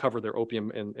 to cover their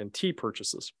opium and tea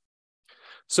purchases.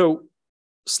 So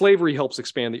slavery helps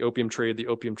expand the opium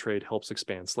trade helps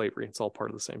expand slavery. It's all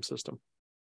part of the same system.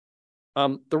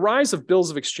 The rise of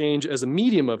bills of exchange as a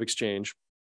medium of exchange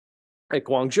at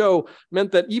Guangzhou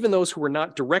meant that even those who were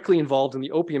not directly involved in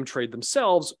the opium trade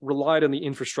themselves relied on the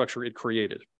infrastructure it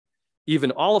created.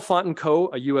 Even Oliphant & Co.,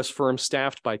 a US firm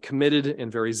staffed by committed and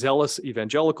very zealous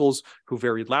evangelicals who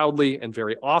very loudly and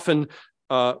very often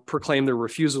proclaimed their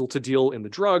refusal to deal in the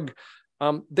drug,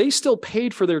 they still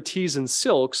paid for their teas and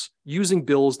silks using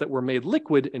bills that were made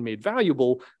liquid and made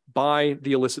valuable by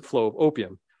the illicit flow of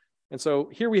opium. And so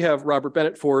here we have Robert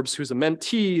Bennett Forbes, who's a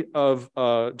mentee of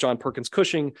John Perkins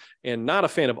Cushing and not a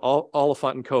fan of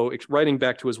Oliphant & Co., writing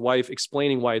back to his wife,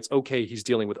 explaining why it's okay he's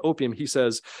dealing with opium. He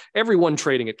says, everyone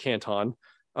trading at Canton,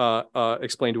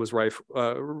 explained to his wife,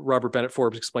 Robert Bennett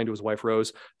Forbes explained to his wife,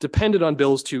 Rose, depended on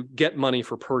bills to get money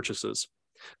for purchases.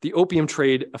 The opium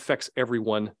trade affects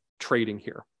everyone trading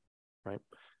here, right?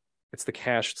 It's the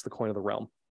cash, it's the coin of the realm.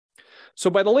 So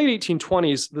by the late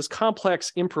 1820s, this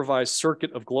complex improvised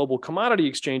circuit of global commodity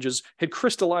exchanges had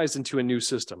crystallized into a new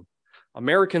system.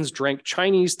 Americans drank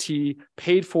Chinese tea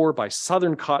paid for by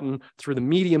Southern cotton through the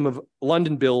medium of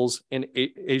London bills and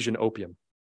Asian opium.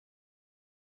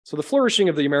 So the flourishing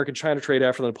of the American-China trade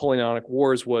after the Napoleonic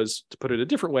Wars was, to put it a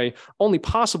different way, only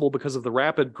possible because of the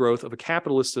rapid growth of a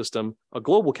capitalist system, a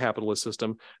global capitalist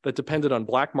system that depended on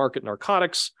black market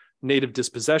narcotics, native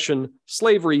dispossession,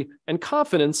 slavery, and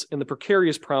confidence in the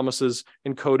precarious promises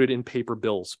encoded in paper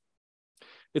bills.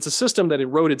 It's a system that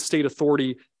eroded state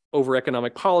authority over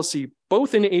economic policy,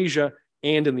 both in Asia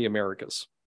and in the Americas.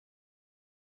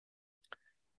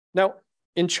 Now,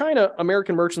 in China,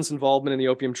 American merchants' involvement in the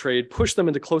opium trade pushed them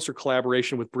into closer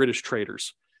collaboration with British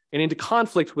traders and into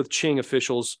conflict with Qing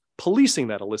officials policing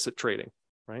that illicit trading,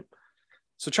 right?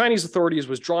 So Chinese authorities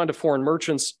was drawn to foreign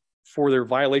merchants for their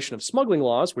violation of smuggling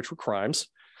laws, which were crimes.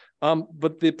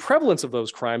 But the prevalence of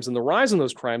those crimes and the rise in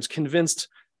those crimes convinced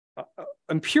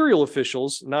imperial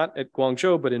officials, not at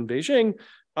Guangzhou, but in Beijing,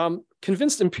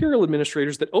 convinced imperial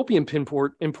administrators that opium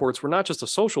imports were not just a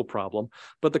social problem,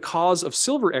 but the cause of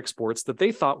silver exports that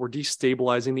they thought were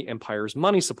destabilizing the empire's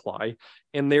money supply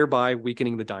and thereby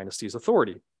weakening the dynasty's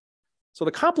authority. So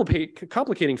the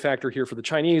complicating factor here for the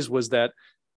Chinese was that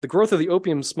the growth of the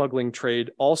opium smuggling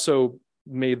trade also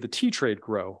made the tea trade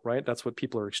grow, right? That's what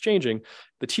people are exchanging.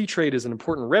 The tea trade is an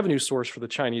important revenue source for the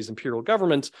Chinese imperial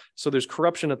government. So there's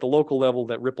corruption at the local level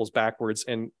that ripples backwards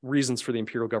and reasons for the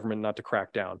imperial government not to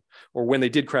crack down. Or when they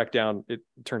did crack down, it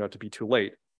turned out to be too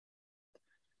late.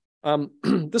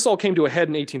 This all came to a head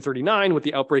in 1839 with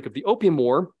the outbreak of the Opium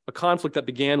War, a conflict that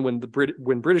began when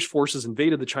British forces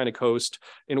invaded the China coast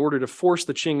in order to force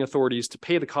the Qing authorities to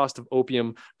pay the cost of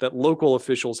opium that local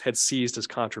officials had seized as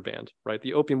contraband, right?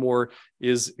 The Opium War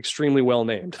is extremely well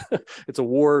named. It's a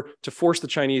war to force the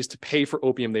Chinese to pay for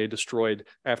opium they had destroyed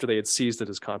after they had seized it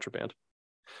as contraband.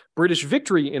 British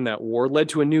victory in that war led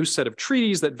to a new set of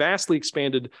treaties that vastly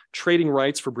expanded trading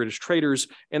rights for British traders,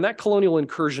 and that colonial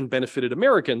incursion benefited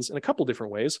Americans in a couple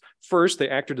different ways. First, they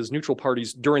acted as neutral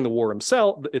parties during the war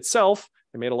itself.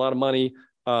 They made a lot of money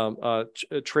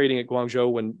trading at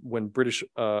Guangzhou when British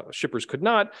shippers could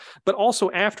not, but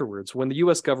also afterwards, when the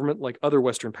US government, like other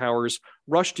Western powers,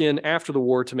 rushed in after the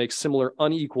war to make similar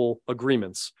unequal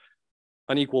agreements.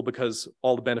 Unequal because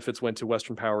all the benefits went to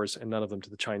Western powers and none of them to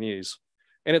the Chinese.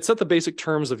 And it set the basic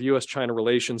terms of US-China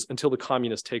relations until the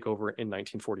communist takeover in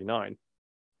 1949.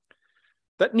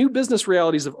 That new business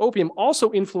realities of opium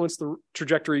also influenced the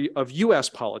trajectory of US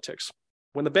politics.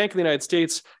 When the Bank of the United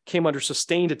States came under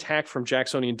sustained attack from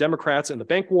Jacksonian Democrats in the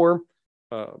Bank War,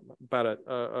 about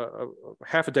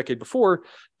half a decade before,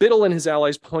 Biddle and his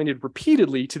allies pointed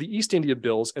repeatedly to the East India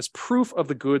Bills as proof of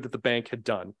the good that the bank had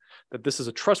done, that this is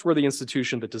a trustworthy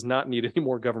institution that does not need any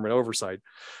more government oversight.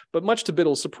 But much to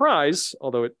Biddle's surprise,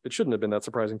 although it shouldn't have been that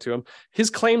surprising to him, his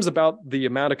claims about the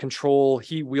amount of control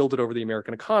he wielded over the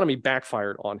American economy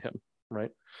backfired on him,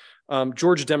 right?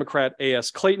 Georgia Democrat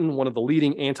A.S. Clayton, one of the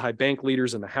leading anti-bank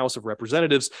leaders in the House of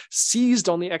Representatives, seized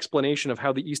on the explanation of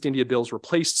how the East India Bills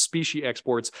replaced specie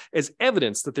exports as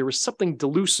evidence that there was something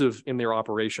delusive in their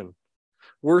operation.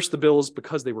 Worse, the bills,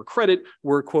 because they were credit,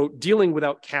 were, quote, dealing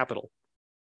without capital,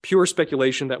 pure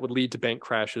speculation that would lead to bank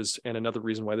crashes, and another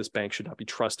reason why this bank should not be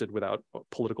trusted without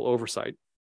political oversight.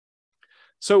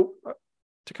 So,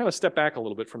 to kind of step back a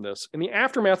little bit from this, in the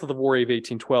aftermath of the War of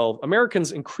 1812,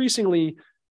 Americans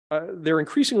their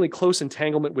increasingly close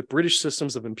entanglement with British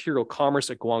systems of imperial commerce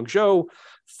at Guangzhou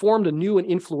formed a new and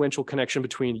influential connection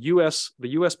between the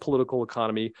US political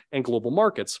economy and global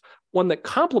markets, one that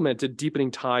complemented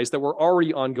deepening ties that were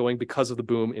already ongoing because of the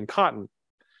boom in cotton.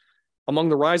 Among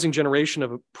the rising generation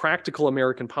of practical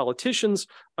American politicians,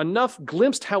 enough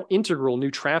glimpsed how integral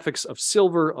new traffics of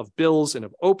silver, of bills, and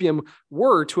of opium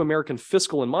were to American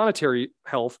fiscal and monetary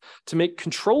health to make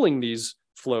controlling these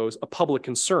flows a public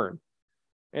concern.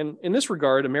 And in this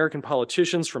regard, American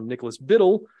politicians from Nicholas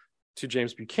Biddle to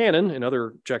James Buchanan and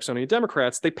other Jacksonian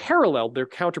Democrats, they paralleled their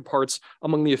counterparts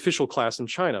among the official class in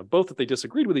China, both that they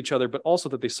disagreed with each other, but also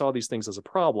that they saw these things as a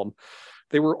problem.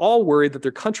 They were all worried that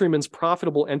their countrymen's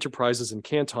profitable enterprises in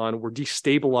Canton were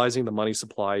destabilizing the money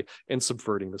supply and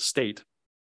subverting the state.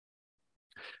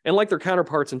 And like their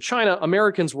counterparts in China,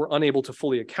 Americans were unable to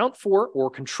fully account for or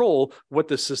control what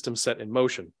this system set in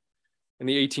motion. In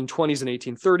the 1820s and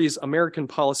 1830s, American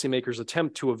policymakers'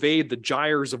 attempt to evade the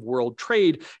gyres of world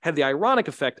trade had the ironic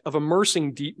effect of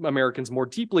immersing Americans more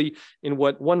deeply in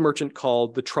what one merchant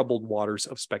called the troubled waters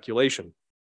of speculation.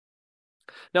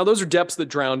 Now, those are depths that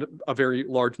drowned a very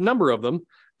large number of them,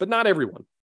 but not everyone.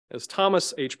 As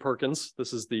Thomas H. Perkins,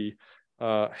 this is the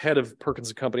head of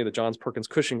Perkins & Company that Johns Perkins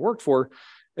Cushing worked for,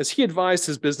 As he advised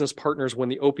his business partners when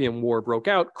the Opium War broke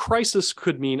out, crisis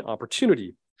could mean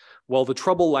opportunity. While the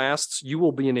trouble lasts, you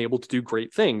will be enabled to do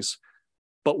great things.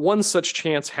 But one such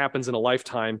chance happens in a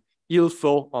lifetime. Il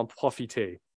faut en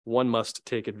profiter. One must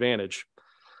take advantage.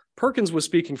 Perkins was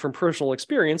speaking from personal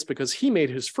experience because he made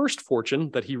his first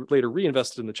fortune that he later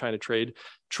reinvested in the China trade,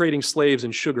 trading slaves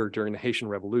and sugar during the Haitian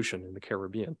Revolution in the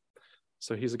Caribbean.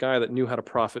 So he's a guy that knew how to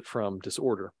profit from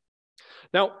disorder.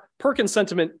 Now, Perkins'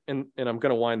 sentiment, and I'm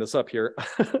going to wind this up here,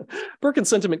 Perkins'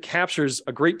 sentiment captures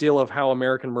a great deal of how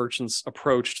American merchants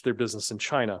approached their business in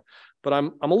China. But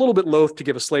I'm a little bit loath to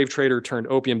give a slave trader turned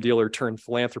opium dealer turned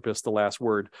philanthropist the last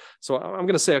word. So I'm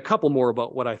going to say a couple more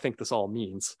about what I think this all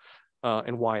means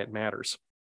and why it matters.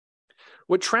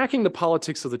 What tracking the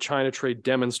politics of the China trade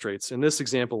demonstrates, in this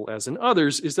example as in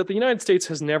others, is that the United States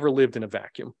has never lived in a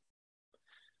vacuum.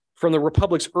 From the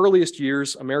Republic's earliest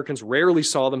years, Americans rarely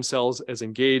saw themselves as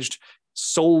engaged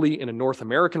solely in a North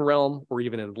American realm or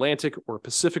even an Atlantic or a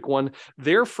Pacific one.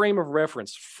 Their frame of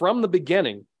reference from the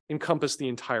beginning encompassed the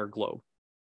entire globe.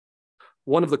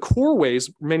 One of the core ways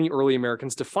many early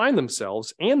Americans defined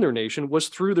themselves and their nation was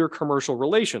through their commercial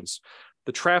relations,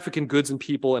 the traffic in goods and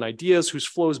people and ideas whose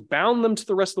flows bound them to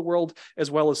the rest of the world,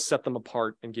 as well as set them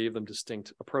apart and gave them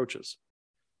distinct approaches.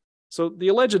 So the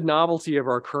alleged novelty of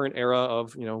our current era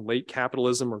of late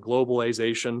capitalism or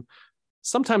globalization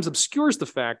sometimes obscures the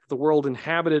fact that the world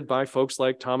inhabited by folks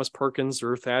like Thomas Perkins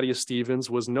or Thaddeus Stevens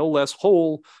was no less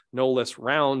whole, no less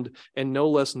round, and no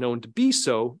less known to be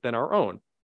so than our own.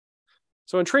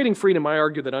 So in Trading Freedom, I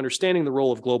argue that understanding the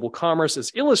role of global commerce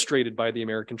as illustrated by the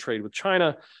American trade with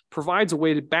China provides a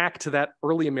way back to that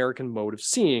early American mode of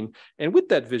seeing. And with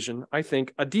that vision, I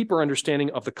think a deeper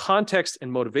understanding of the context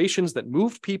and motivations that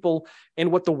moved people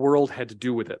and what the world had to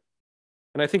do with it.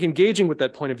 And I think engaging with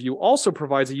that point of view also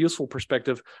provides a useful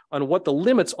perspective on what the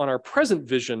limits on our present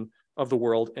vision of the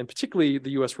world, and particularly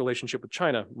the US relationship with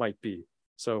China, might be.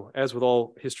 So as with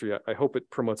all history, I hope it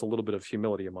promotes a little bit of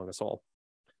humility among us all.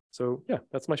 So yeah,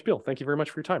 that's my spiel. Thank you very much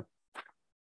for your time.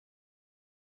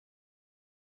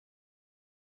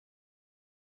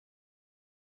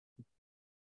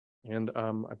 And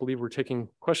I believe we're taking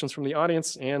questions from the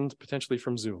audience and potentially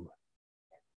from Zoom.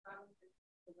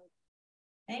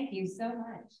 Thank you so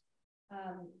much.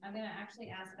 I'm going to actually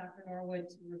ask Dr. Norwood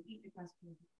to repeat the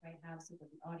questions you might have so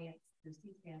that the audience, your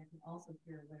C-SPAN, can also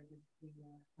hear what it is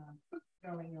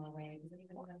going your way. Does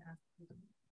anybody want to ask a question?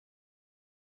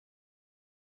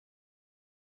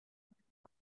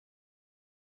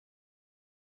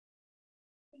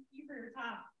 Thank you for your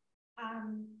talk.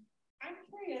 I'm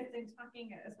curious in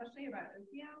talking especially about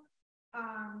opium,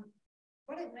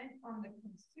 what it meant on the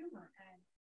consumer end,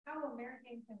 how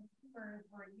American consumers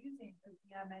were using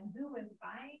opium and who was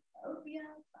buying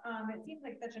opium. It seems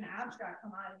like such an abstract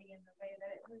commodity in the way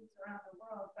that it moves around the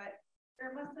world, but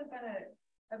there must have been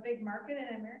a big market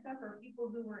in America for people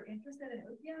who were interested in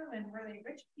opium, and were they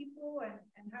rich people, and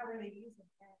how were they using it?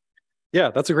 Yeah,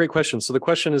 that's a great question. So the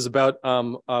question is about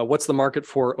what's the market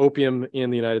for opium in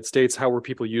the United States? How were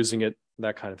people using it?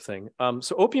 That kind of thing.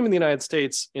 So opium in the United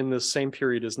States in this same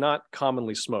period is not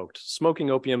commonly smoked.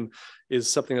 Smoking opium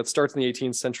is something that starts in the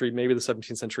 18th century, maybe the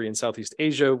 17th century in Southeast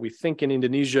Asia. We think in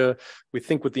Indonesia. We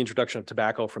think with the introduction of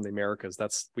tobacco from the Americas.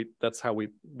 That's how we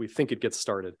think it gets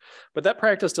started. But that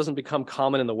practice doesn't become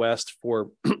common in the West for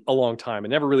a long time. It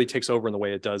never really takes over in the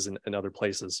way it does in other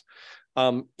places.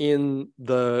 In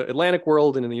the Atlantic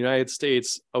world and in the United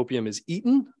States, opium is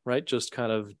eaten, right? Just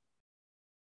kind of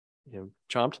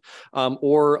chomped,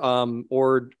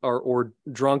 or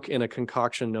drunk in a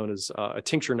concoction known as a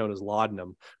tincture known as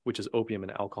laudanum, which is opium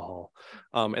and alcohol,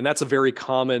 and that's a very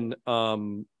common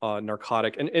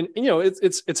narcotic. And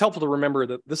it's helpful to remember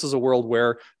that this is a world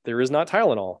where there is not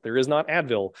Tylenol, there is not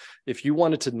Advil. If you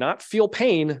wanted to not feel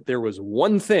pain, there was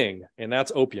one thing, and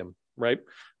that's opium, right?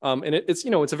 And it's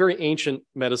a very ancient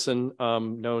medicine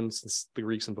known since the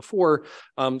Greeks and before.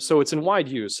 So it's in wide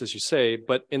use, as you say,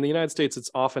 but in the United States, it's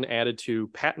often added to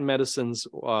patent medicines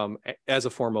as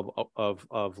a form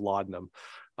of laudanum.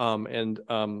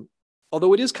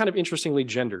 Although it is kind of interestingly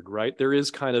gendered, right? There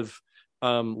is kind of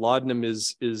laudanum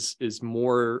is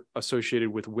more associated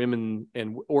with women,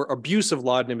 or abuse of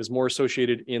laudanum is more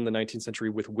associated in the 19th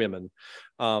century with women.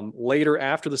 Later,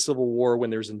 after the Civil War, when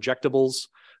there's injectables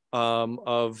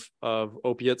of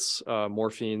opiates,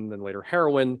 morphine, then later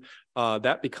heroin,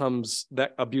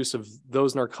 that abuse of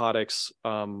those narcotics,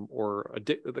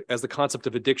 as the concept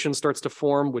of addiction starts to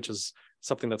form, which is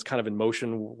something that's kind of in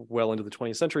motion well into the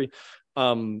 20th century,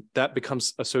 that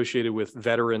becomes associated with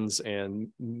veterans and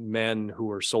men who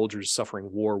are soldiers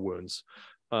suffering war wounds.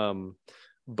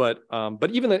 But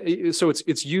even so,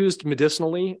 it's used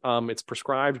medicinally. It's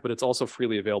prescribed, but it's also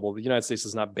freely available. The United States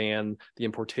does not ban the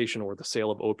importation or the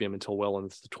sale of opium until well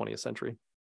into the 20th century.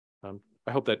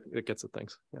 I hope that it gets at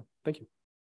things. Yeah, thank you.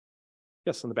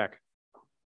 Yes, in the back.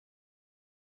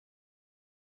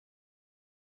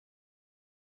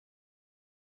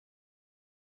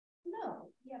 No,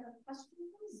 we have a question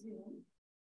from Zoom.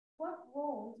 What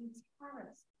role do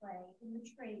tariffs play in the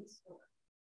trade story?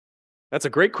 That's a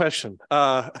great question.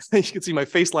 You can see my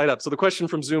face light up. So the question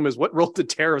from Zoom is, what role did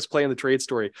tariffs play in the trade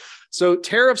story? So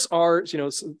tariffs are,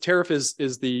 tariff is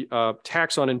the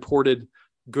tax on imported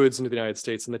goods into the United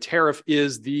States, and the tariff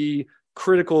is the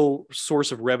critical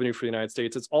source of revenue for the United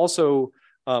States. It's also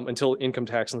until income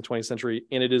tax in the 20th century,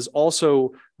 and it is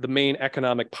also the main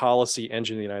economic policy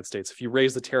engine in the United States. If you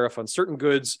raise the tariff on certain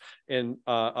goods and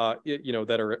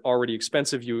that are already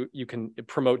expensive, you can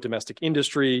promote domestic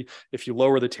industry. If you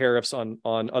lower the tariffs on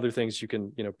other things, you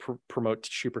can promote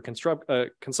cheaper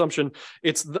consumption.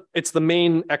 It's the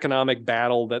main economic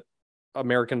battle that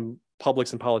American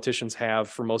publics and politicians have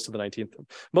for most of the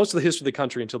history of the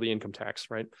country until the income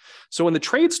tax, right? So in the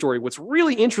trade story, what's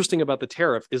really interesting about the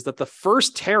tariff is that the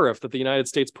first tariff that the United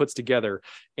States puts together,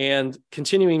 and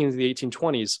continuing into the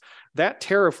 1820s, that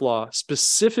tariff law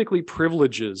specifically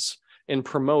privileges and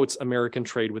promotes American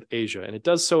trade with Asia. And it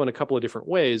does so in a couple of different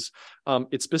ways.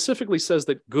 It specifically says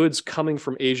that goods coming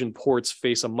from Asian ports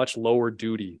face a much lower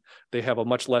duty. They have a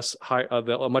much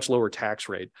lower tax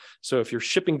rate. So if you're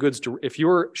shipping goods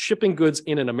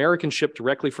in an American ship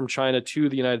directly from China to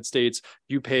the United States,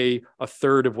 you pay a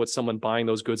third of what someone buying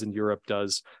those goods in Europe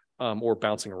does, or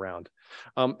bouncing around.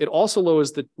 It also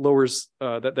lowers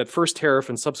that first tariff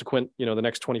and subsequent, the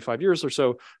next 25 years or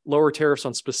so, lower tariffs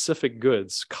on specific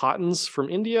goods, cottons from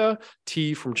India,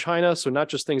 tea from China. So not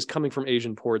just things coming from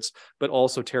Asian ports, but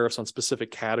also tariffs on specific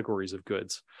categories of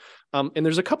goods. And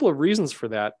there's a couple of reasons for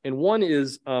that. And one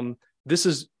is this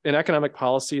is an economic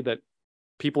policy that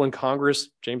people in Congress,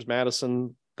 James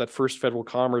Madison, that first federal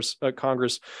Congress,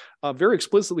 very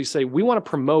explicitly say, we want to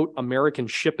promote American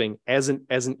shipping as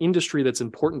an industry that's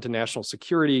important to national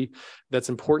security, that's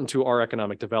important to our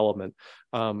economic development.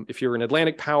 If you're an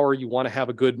Atlantic power, you want to have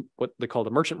a good, what they call the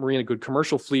merchant marine, a good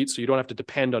commercial fleet, so you don't have to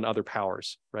depend on other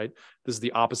powers, right? This is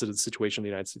the opposite of the situation in the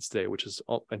United States today, which is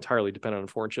entirely dependent on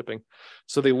foreign shipping.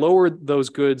 So they lowered those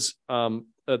goods,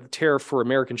 the tariff for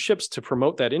American ships to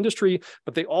promote that industry,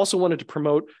 but they also wanted to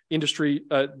promote industry,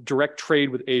 direct trade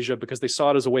with Asia, because they saw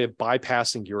it as a way of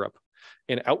bypassing Europe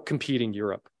and outcompeting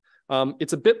Europe.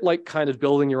 It's a bit like kind of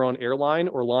building your own airline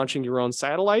or launching your own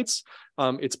satellites.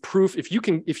 It's proof if you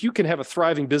can have a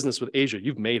thriving business with Asia,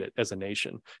 you've made it as a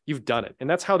nation. You've done it, and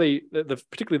that's how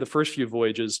particularly the first few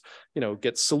voyages,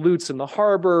 get salutes in the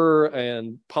harbor,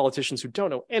 and politicians who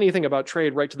don't know anything about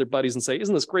trade write to their buddies and say,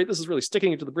 "Isn't this great? This is really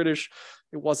sticking it to the British."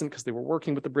 It wasn't, because they were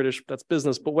working with the British. That's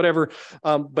business, but whatever.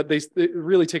 But they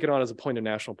really take it on as a point of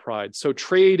national pride. So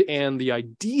trade and the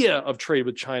idea of trade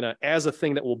with China as a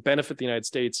thing that will benefit the United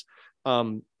States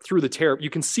through the tariff, you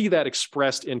can see that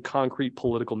expressed in concrete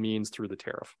political means through the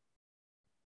tariff.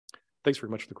 Thanks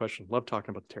very much for the question. Love talking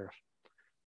about the tariff.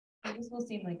 This will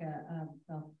seem like a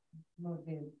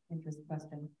self-motivated interest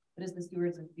question, but as the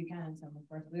stewards of Buchanan Center, of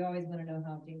course, we always want to know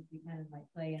how James Buchanan might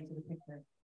play into the picture.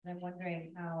 And I'm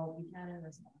wondering how Buchanan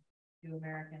responds to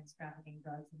Americans trafficking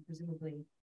drugs and presumably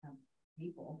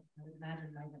people, I would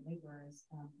imagine migrant laborers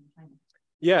from China.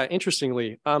 Yeah,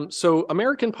 interestingly, so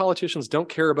American politicians don't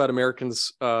care about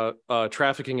Americans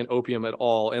trafficking in opium at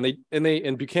all, and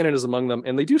Buchanan is among them,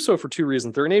 and they do so for two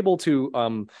reasons. They're unable to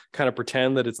kind of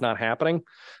pretend that it's not happening,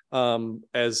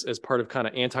 as part of kind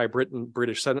of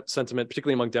anti-British sentiment,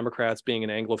 particularly among Democrats. Being an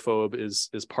Anglophobe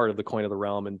is part of the coin of the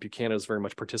realm, and Buchanan is very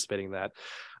much participating in that.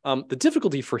 The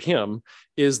difficulty for him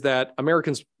is that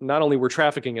Americans not only were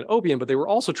trafficking in opium, but they were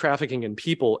also trafficking in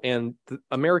people. And the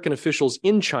American officials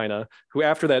in China, who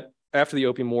after the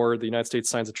Opium War, the United States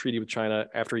signs a treaty with China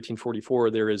after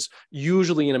 1844, there is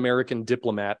usually an American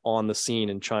diplomat on the scene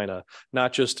in China,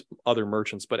 not just other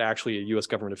merchants, but actually a US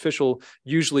government official,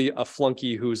 usually a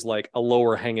flunky who's like a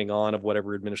lower hanging on of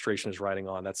whatever administration is riding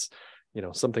on. That's,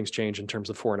 some things change in terms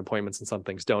of foreign appointments and some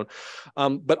things don't.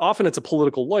 But often it's a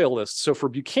political loyalist. So for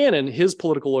Buchanan, his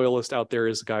political loyalist out there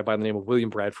is a guy by the name of William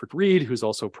Bradford Reed, who's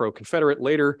also pro-Confederate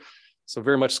later. so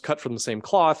very much cut from the same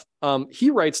cloth. He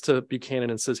writes to Buchanan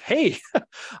and says, hey,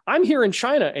 I'm here in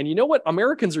China, and you know what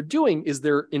Americans are doing is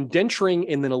they're indenturing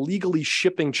and then illegally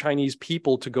shipping Chinese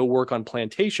people to go work on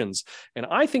plantations. And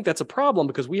I think that's a problem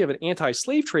because we have an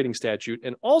anti-slave trading statute,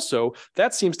 and also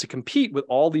that seems to compete with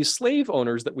all these slave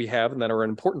owners that we have and that are an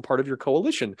important part of your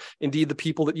coalition. Indeed, the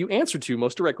people that you answer to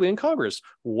most directly in Congress.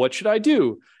 What should I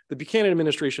do? The Buchanan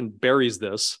administration buries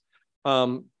this,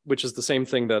 which is the same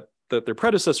thing that their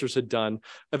predecessors had done.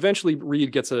 Eventually,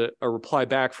 Reed gets a reply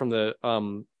back from the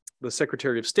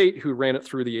Secretary of State who ran it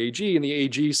through the AG, and the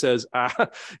AG says,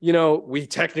 we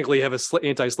technically have an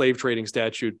anti-slave trading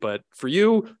statute, but for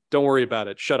you, don't worry about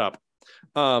it. Shut up.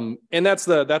 And that's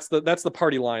the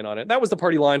party line on it. That was the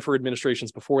party line for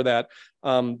administrations before that.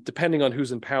 Depending on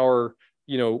who's in power,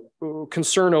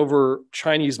 concern over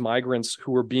Chinese migrants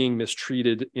who are being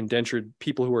mistreated, indentured,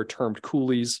 people who are termed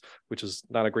coolies, which is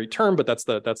not a great term, but that's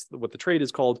what the trade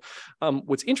is called.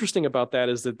 What's interesting about that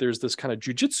is that there's this kind of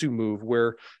jujitsu move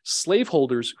where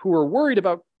slaveholders who are worried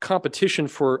about competition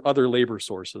for other labor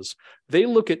sources, they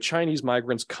look at Chinese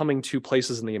migrants coming to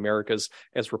places in the Americas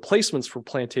as replacements for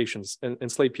plantations and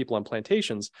enslaved people on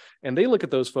plantations. And they look at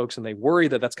those folks and they worry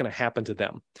that that's going to happen to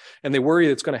them. And they worry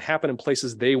that it's going to happen in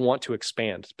places they want to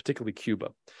expand, particularly Cuba.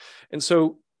 And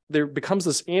so there becomes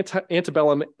this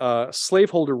antebellum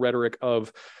slaveholder rhetoric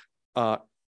of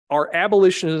our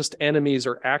abolitionist enemies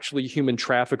are actually human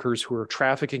traffickers who are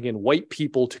trafficking in white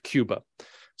people to Cuba.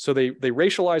 So they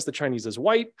racialize the Chinese as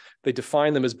white. They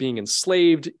define them as being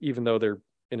enslaved, even though they're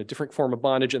in a different form of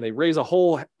bondage, and they raise a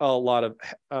whole lot of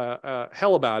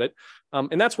hell about it.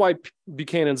 And that's why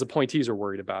Buchanan's appointees are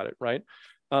worried about it, right?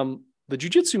 The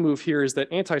jujitsu move here is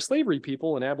that anti-slavery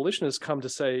people and abolitionists come to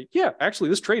say, yeah, actually,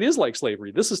 this trade is like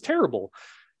slavery. This is terrible.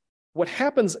 What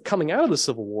happens coming out of the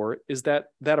Civil War is that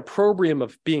opprobrium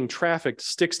of being trafficked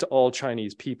sticks to all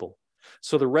Chinese people.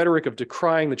 So the rhetoric of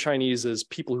decrying the Chinese as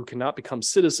people who cannot become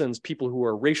citizens, people who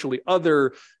are racially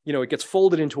other, it gets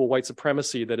folded into a white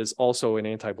supremacy that is also an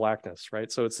anti-blackness,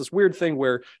 right? So it's this weird thing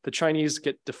where the Chinese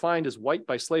get defined as white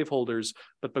by slaveholders,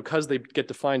 but because they get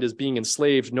defined as being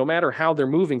enslaved, no matter how they're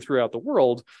moving throughout the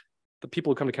world, the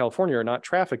people who come to California are not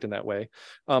trafficked in that way.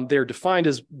 They're defined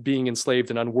as being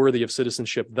enslaved and unworthy of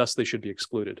citizenship, thus they should be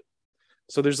excluded.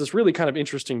 So there's this really kind of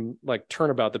interesting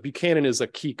turnabout that Buchanan is a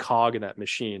key cog in that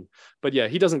machine. But yeah,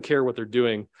 he doesn't care what they're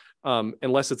doing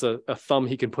unless it's a thumb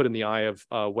he can put in the eye of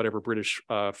whatever British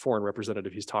foreign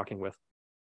representative he's talking with.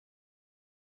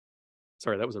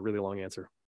 Sorry, that was a really long answer.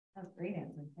 That was a great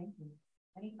answer. Thank you.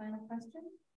 Any final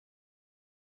questions?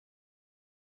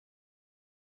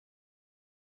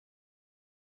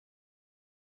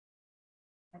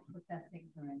 I profess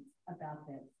ignorance about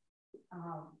this.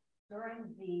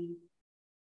 During the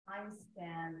time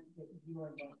span that you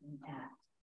are looking at,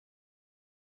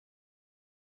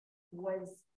 was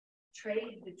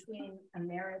trade between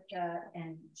America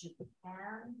and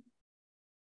Japan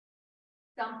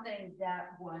something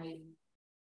that was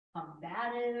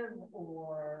combative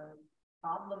or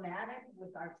problematic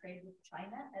with our trade with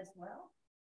China as well?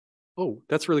 Oh,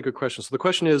 that's a really good question. So the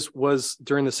question is, was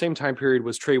during the same time period,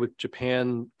 was trade with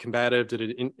Japan combative? Did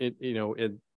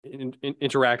it,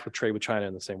 interact with trade with China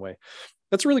in the same way?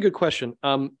 That's a really good question.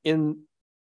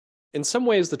 In some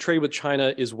ways, the trade with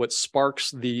China is what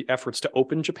sparks the efforts to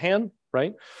open Japan,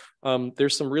 right?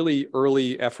 There's some really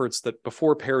early efforts that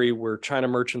before Perry, where China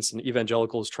merchants and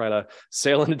evangelicals try to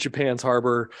sail into Japan's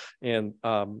harbor, and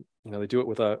they do it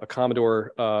with a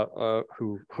commodore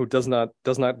who does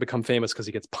not become famous because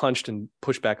he gets punched and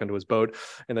pushed back onto his boat,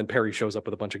 and then Perry shows up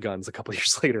with a bunch of guns a couple of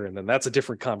years later, and then that's a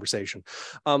different conversation.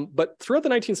 But throughout the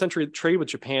 19th century, trade with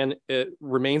Japan, it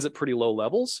remains at pretty low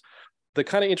levels. The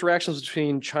kind of interactions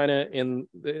between China and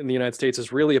the United States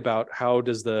is really about how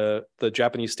does the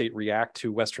Japanese state react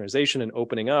to westernization and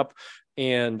opening up.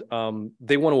 And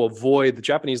they want to avoid, the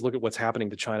Japanese look at what's happening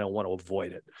to China and want to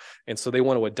avoid it. And so they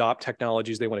want to adopt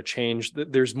technologies. They want to change.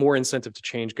 There's more incentive to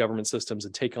change government systems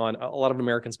and take on, a lot of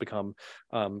Americans become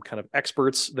kind of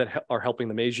experts that are helping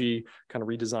the Meiji kind of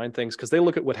redesign things, because they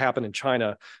look at what happened in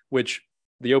China, which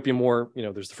the Opium War,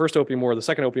 there's the first Opium War, the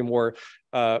second Opium War,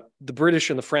 the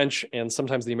British and the French, and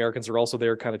sometimes the Americans are also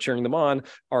there kind of cheering them on,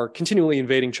 are continually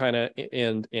invading China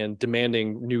and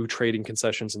demanding new trading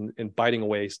concessions and biting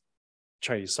away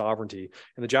Chinese sovereignty.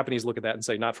 And the Japanese look at that and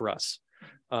say, not for us.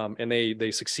 And they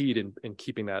succeed in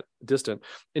keeping that distant.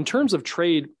 In terms of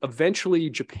trade, eventually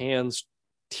Japan's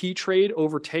tea trade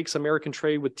overtakes American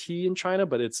trade with tea in China,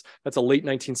 but that's a late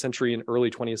 19th century and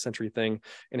early 20th century thing.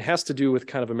 And it has to do with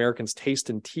kind of Americans' taste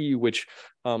in tea, which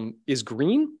is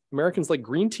green. Americans like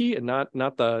green tea and not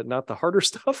the harder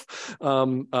stuff,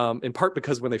 in part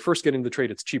because when they first get into the trade,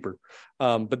 it's cheaper.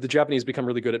 But the Japanese become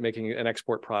really good at making an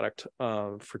export product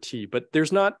for tea. But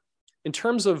there's not, in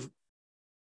terms of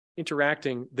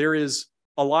interacting, there is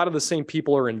a lot of the same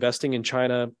people are investing in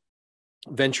China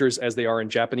ventures as they are in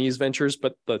Japanese ventures,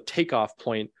 but the takeoff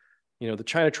point, the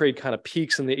China trade kind of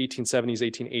peaks in the 1870s,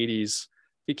 1880s.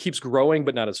 It keeps growing,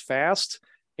 but not as fast.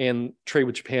 And trade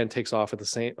with Japan takes off a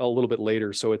little bit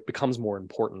later. So it becomes more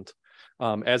important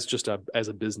as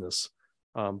a business.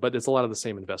 But it's a lot of the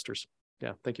same investors.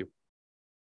 Yeah, thank you.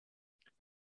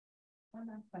 One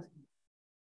last question.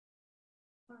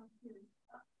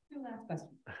 Two last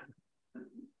questions.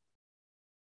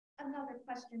 Another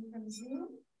question from Zoom.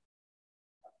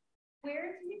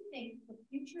 Where do you think the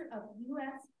future of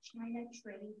U.S.-China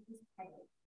trade is headed?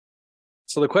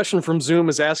 So the question from Zoom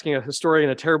is asking a historian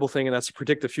a terrible thing, and that's to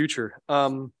predict the future.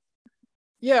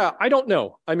 Yeah, I don't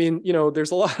know. I mean,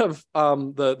 there's a lot of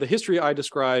the history I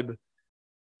describe.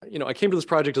 I came to this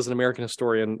project as an American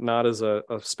historian, not as a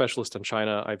specialist in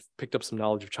China. I've picked up some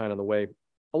knowledge of China on the way.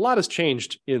 A lot has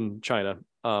changed in China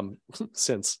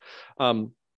since. A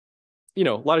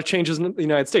lot of changes in the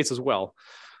United States as well.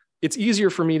 It's easier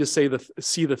for me to see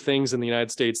the things in the United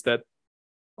States that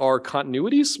are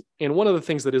continuities. And one of the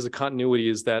things that is a continuity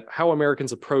is that how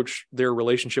Americans approach their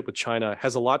relationship with China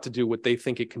has a lot to do with what they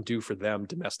think it can do for them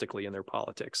domestically in their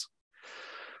politics.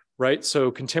 Right? So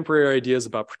contemporary ideas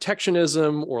about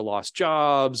protectionism or lost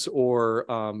jobs or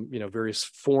various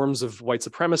forms of white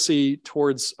supremacy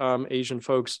towards Asian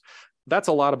folks. That's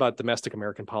a lot about domestic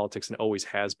American politics and always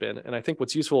has been. And I think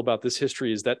what's useful about this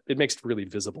history is that it makes it really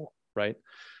visible, right?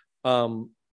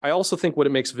 I also think what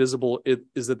it makes visible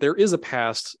is that there is a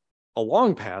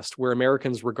long past, where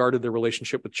Americans regarded their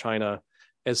relationship with China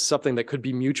as something that could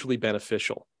be mutually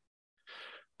beneficial.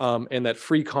 And that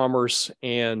free commerce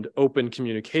and open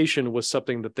communication was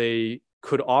something that they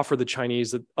could offer the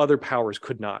Chinese that other powers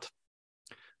could not.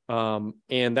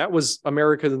 And that was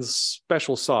America's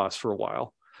special sauce for a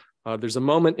while. There's a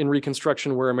moment in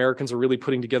Reconstruction where Americans are really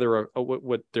putting together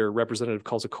what their representative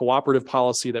calls a cooperative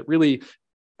policy that really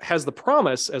has the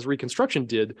promise, as Reconstruction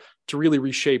did, to really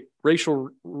reshape racial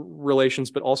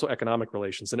relations, but also economic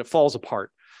relations, and it falls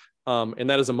apart. And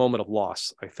that is a moment of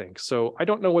loss, I think. So I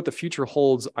don't know what the future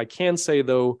holds. I can say,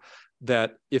 though,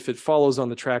 that if it follows on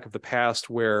the track of the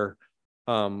past, where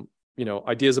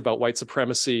ideas about white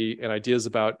supremacy and ideas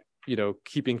about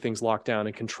keeping things locked down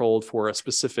and controlled for a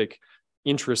specific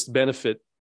interest benefit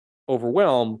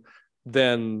overwhelm,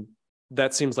 then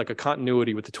that seems like a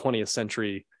continuity with the 20th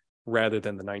century rather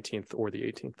than the 19th or the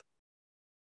 18th.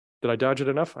 Did I dodge it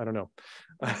enough? I don't know.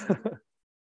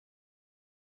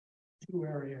 Two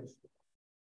areas.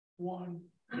 One,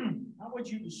 how would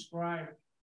you describe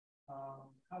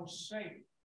how safe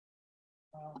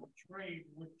trade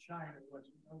with China was?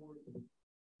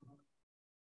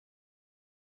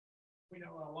 We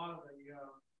know a lot of the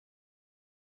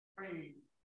trade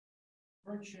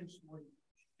merchants would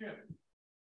ship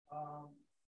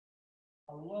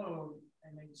a load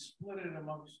and they'd split it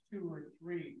amongst 2 or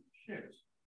 3 ships,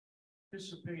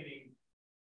 anticipating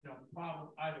problem,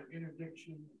 either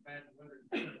interdiction, bad weather.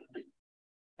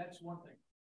 That's one thing.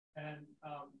 And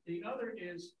the other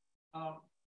is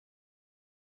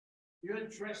you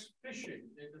address fishing,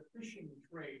 the fishing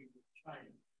trade with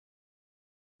China.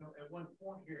 At one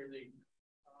point here,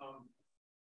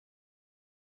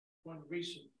 one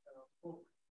recent book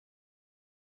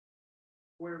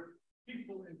where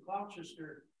people in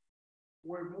Gloucester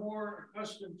were more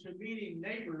accustomed to meeting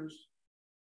neighbors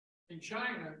in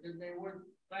China than they were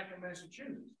back in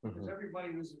Massachusetts, because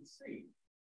everybody was at sea.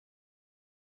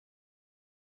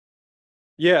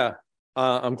 Yeah,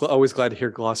 I'm always glad to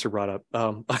hear Gloucester brought up.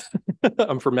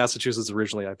 I'm from Massachusetts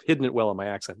originally. I've hidden it well in my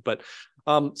accent, but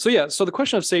so the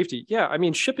question of safety. Yeah, I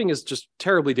mean, shipping is just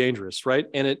terribly dangerous, right?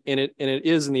 And it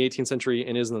is in the 18th century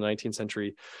and is in the 19th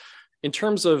century. In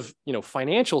terms of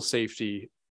financial safety,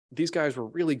 these guys were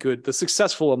really good. The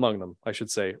successful among them, I should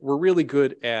say, were really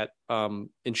good at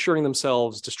insuring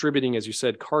themselves, distributing, as you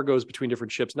said, cargoes between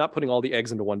different ships, not putting all the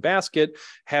eggs into one basket,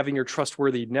 having your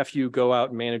trustworthy nephew go out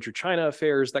and manage your China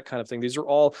affairs, that kind of thing. These are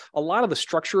all, a lot of the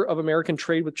structure of American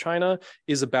trade with China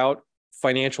is about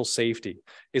financial safety,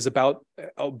 is about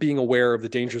being aware of the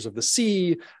dangers of the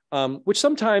sea, which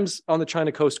sometimes on the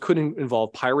China coast could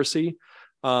involve piracy.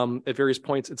 At various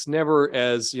points, it's never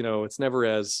as, they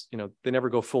never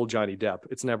go full Johnny Depp.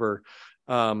 It's never,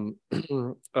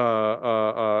 you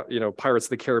know, Pirates of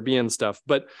the Caribbean stuff.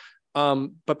 But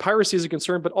piracy is a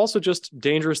concern, but also just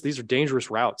dangerous. These are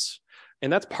dangerous routes.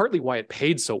 And that's partly why it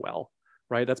paid so well,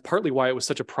 right? That's partly why it was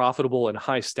such a profitable and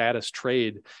high status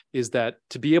trade, is that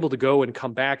to be able to go and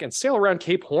come back and sail around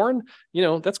Cape Horn, you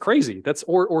know, that's crazy. That's,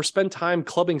 or spend time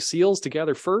clubbing seals to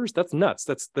gather furs. That's nuts.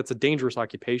 That's a dangerous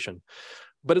occupation.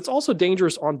 But it's also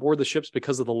dangerous on board the ships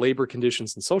because of the labor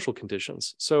conditions and social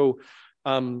conditions. So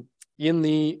in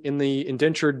the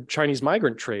indentured Chinese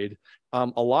migrant trade,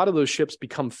 a lot of those ships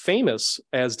become famous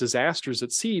as disasters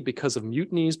at sea because of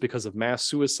mutinies, because of mass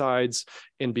suicides,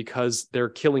 and because they're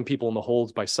killing people in the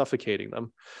holds by suffocating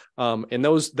them. And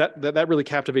that really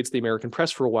captivates the American press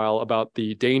for a while about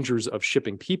the dangers of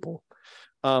shipping people,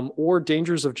 or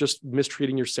dangers of just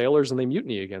mistreating your sailors and they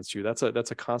mutiny against you. That's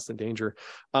a constant danger.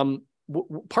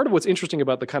 Part of what's interesting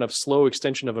about the kind of slow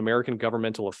extension of American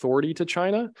governmental authority to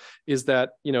China is that,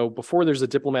 you know, before there's a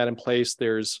diplomat in place,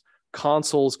 there's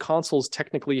consuls. Consuls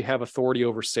technically have authority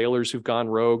over sailors who've gone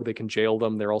rogue. They can jail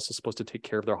them. They're also supposed to take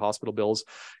care of their hospital bills.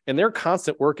 And their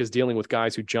constant work is dealing with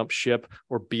guys who jump ship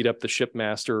or beat up the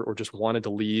shipmaster or just wanted to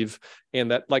leave.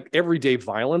 And that, like, everyday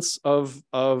violence of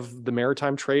the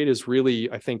maritime trade is really,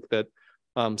 I think that,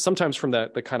 sometimes from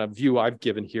the kind of view I've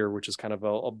given here, which is kind of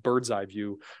a bird's eye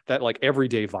view, that like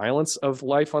everyday violence of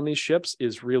life on these ships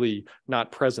is really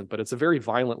not present, but it's a very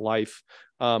violent life,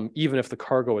 even if the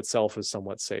cargo itself is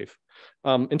somewhat safe.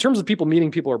 In terms of people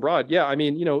meeting people abroad, yeah, I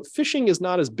mean, you know, fishing is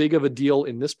not as big of a deal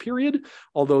in this period,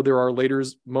 although there are later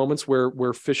moments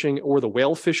where fishing or the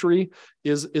whale fishery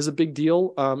is a big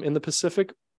deal in the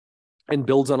Pacific, and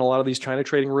builds on a lot of these China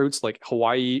trading routes. Like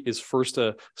Hawaii is first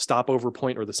a stopover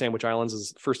point, or the Sandwich Islands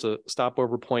is first a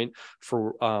stopover point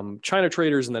for China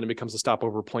traders, and then it becomes a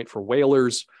stopover point for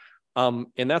whalers. And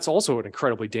that's also an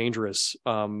incredibly dangerous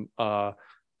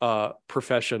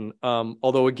profession.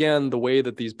 Although again, the way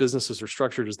that these businesses are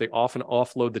structured is they often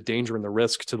offload the danger and the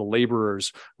risk to the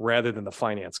laborers rather than the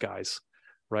finance guys,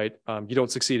 right? You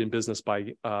don't succeed in business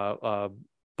by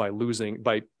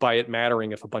it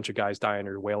mattering if a bunch of guys die on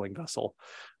your whaling vessel.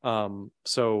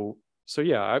 So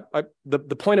yeah,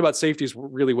 the point about safety is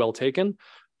really well taken.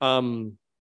 I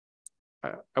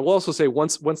will also say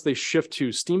once they shift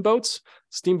to steamboats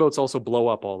also blow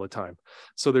up all the time.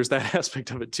 So there's that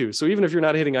aspect of it too. So even if you're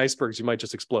not hitting icebergs, you might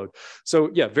just explode. So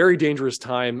yeah, very dangerous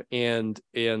time, and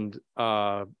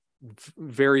that's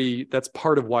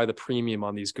part of why the premium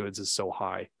on these goods is so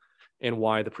high, and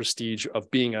why the prestige of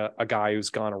being a guy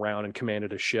who's gone around and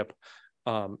commanded a ship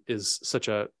is such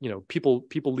a, you know, people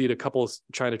lead a couple of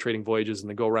China trading voyages and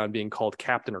they go around being called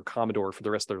captain or commodore for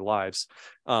the rest of their lives.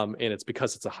 And it's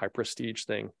because it's a high prestige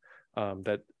thing,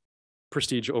 that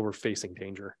prestige over facing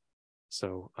danger.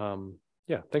 So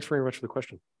yeah, thanks very much for the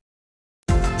question.